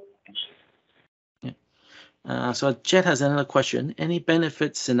 Gotcha. Yeah. So Jet has another question. Any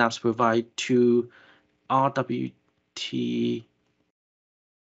benefits Synapse provide to RWT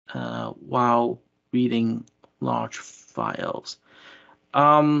while reading large files?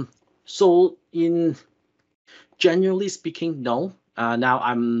 So in generally speaking, no. Now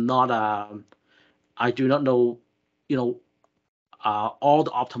I'm not I do not know, all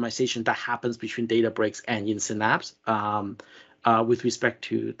the optimization that happens between Databricks and in Synapse. With respect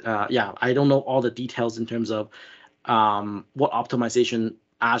to I don't know all the details in terms of what optimization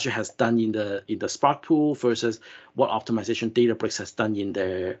Azure has done in the Spark pool versus what optimization Databricks has done in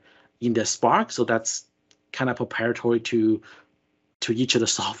the Spark. So that's kind of preparatory to each of the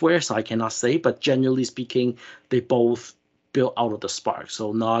software, so I cannot say. But generally speaking, they both built out of the Spark,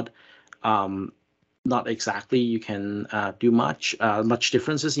 so not exactly you can do much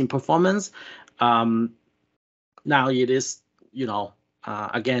differences in performance. Now it is,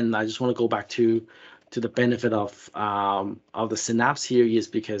 again, I just want to go back to the benefit of the Synapse here, is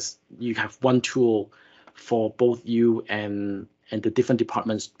because you have one tool for both you and the different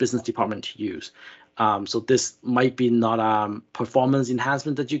departments, business department to use. So this might be not a performance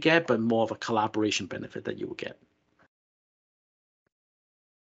enhancement that you get, but more of a collaboration benefit that you will get.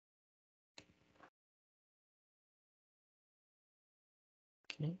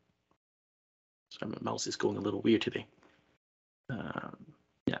 Okay. Sorry, my mouse is going a little weird today.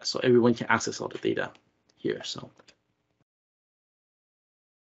 Yeah, so everyone can access all the data here, so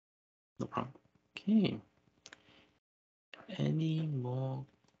no problem. Okay. Any more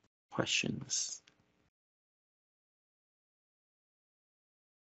questions?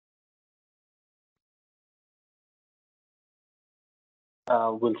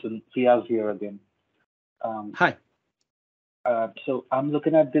 Wilson, Fiaz here again. Hi. So I'm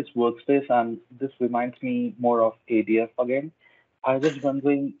looking at this workspace, and this reminds me more of ADF again. I was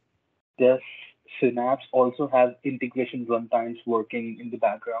wondering, does Synapse also have integration runtimes working in the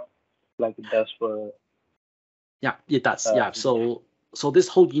background, like it does for? Yeah, it does. Yeah. So this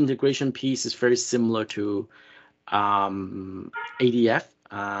whole integration piece is very similar to ADF.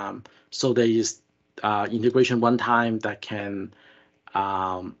 So there is integration runtime that can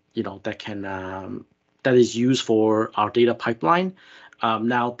that is used for our data pipeline.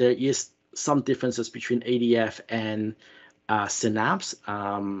 Now there is some differences between ADF and Synapse.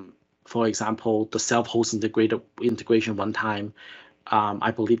 For example, the self-host integration runtime,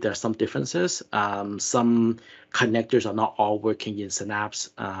 I believe there are some differences. Some connectors are not all working in Synapse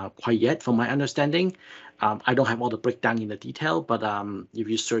quite yet, from my understanding. I don't have all the breakdown in the detail, but if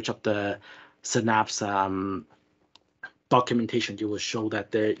you search up the Synapse documentation, you will show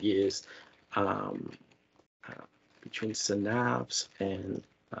that there is between Synapse and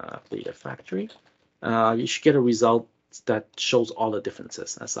Data Factory. You should get a result that shows all the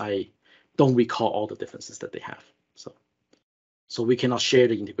differences, as I don't recall all the differences that they have. So we cannot share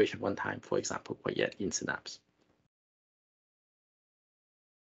the integration runtime, for example, quite yet in Synapse.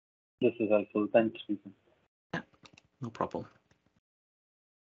 This is helpful. Thanks, Stephen. Yeah, no problem.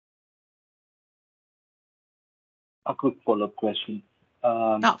 A quick follow-up question.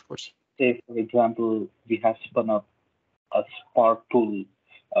 Of course. Say, for example, we have spun up a Spark pool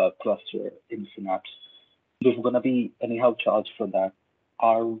cluster in Synapse. There's going to be anyhow charged for that.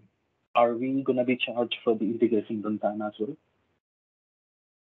 Are we going to be charged for the integration runtime as well?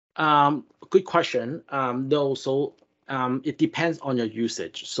 Good question. No, so it depends on your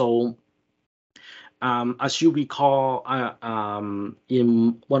usage. So as you recall,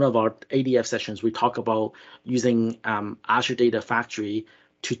 in one of our ADF sessions, we talk about using Azure Data Factory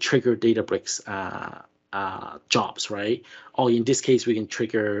to trigger Databricks jobs, right? Or in this case, we can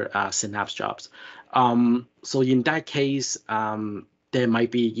trigger Synapse jobs. So in that case, there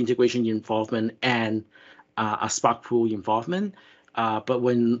might be integration involvement and a Spark pool involvement. But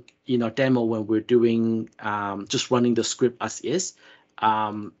when in our demo, when we're doing just running the script as is,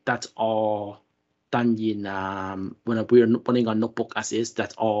 that's all done in when we're running on notebook as is.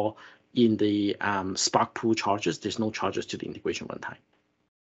 That's all in the Spark pool charges. There's no charges to the integration runtime.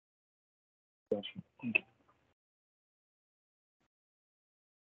 Gotcha. Thank you.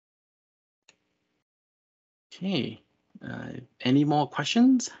 Okay. Any more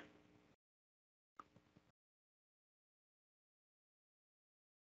questions?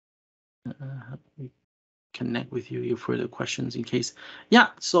 How do we connect with you? Your further questions in case. Yeah.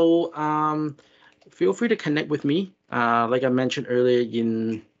 So feel free to connect with me. Like I mentioned earlier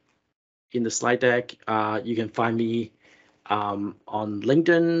in the slide deck, you can find me on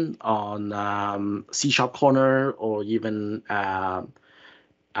LinkedIn, on C# Corner, or even at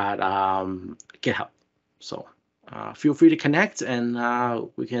GitHub. So feel free to connect, and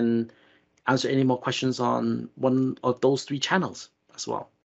we can answer any more questions on one of those 3 channels as well.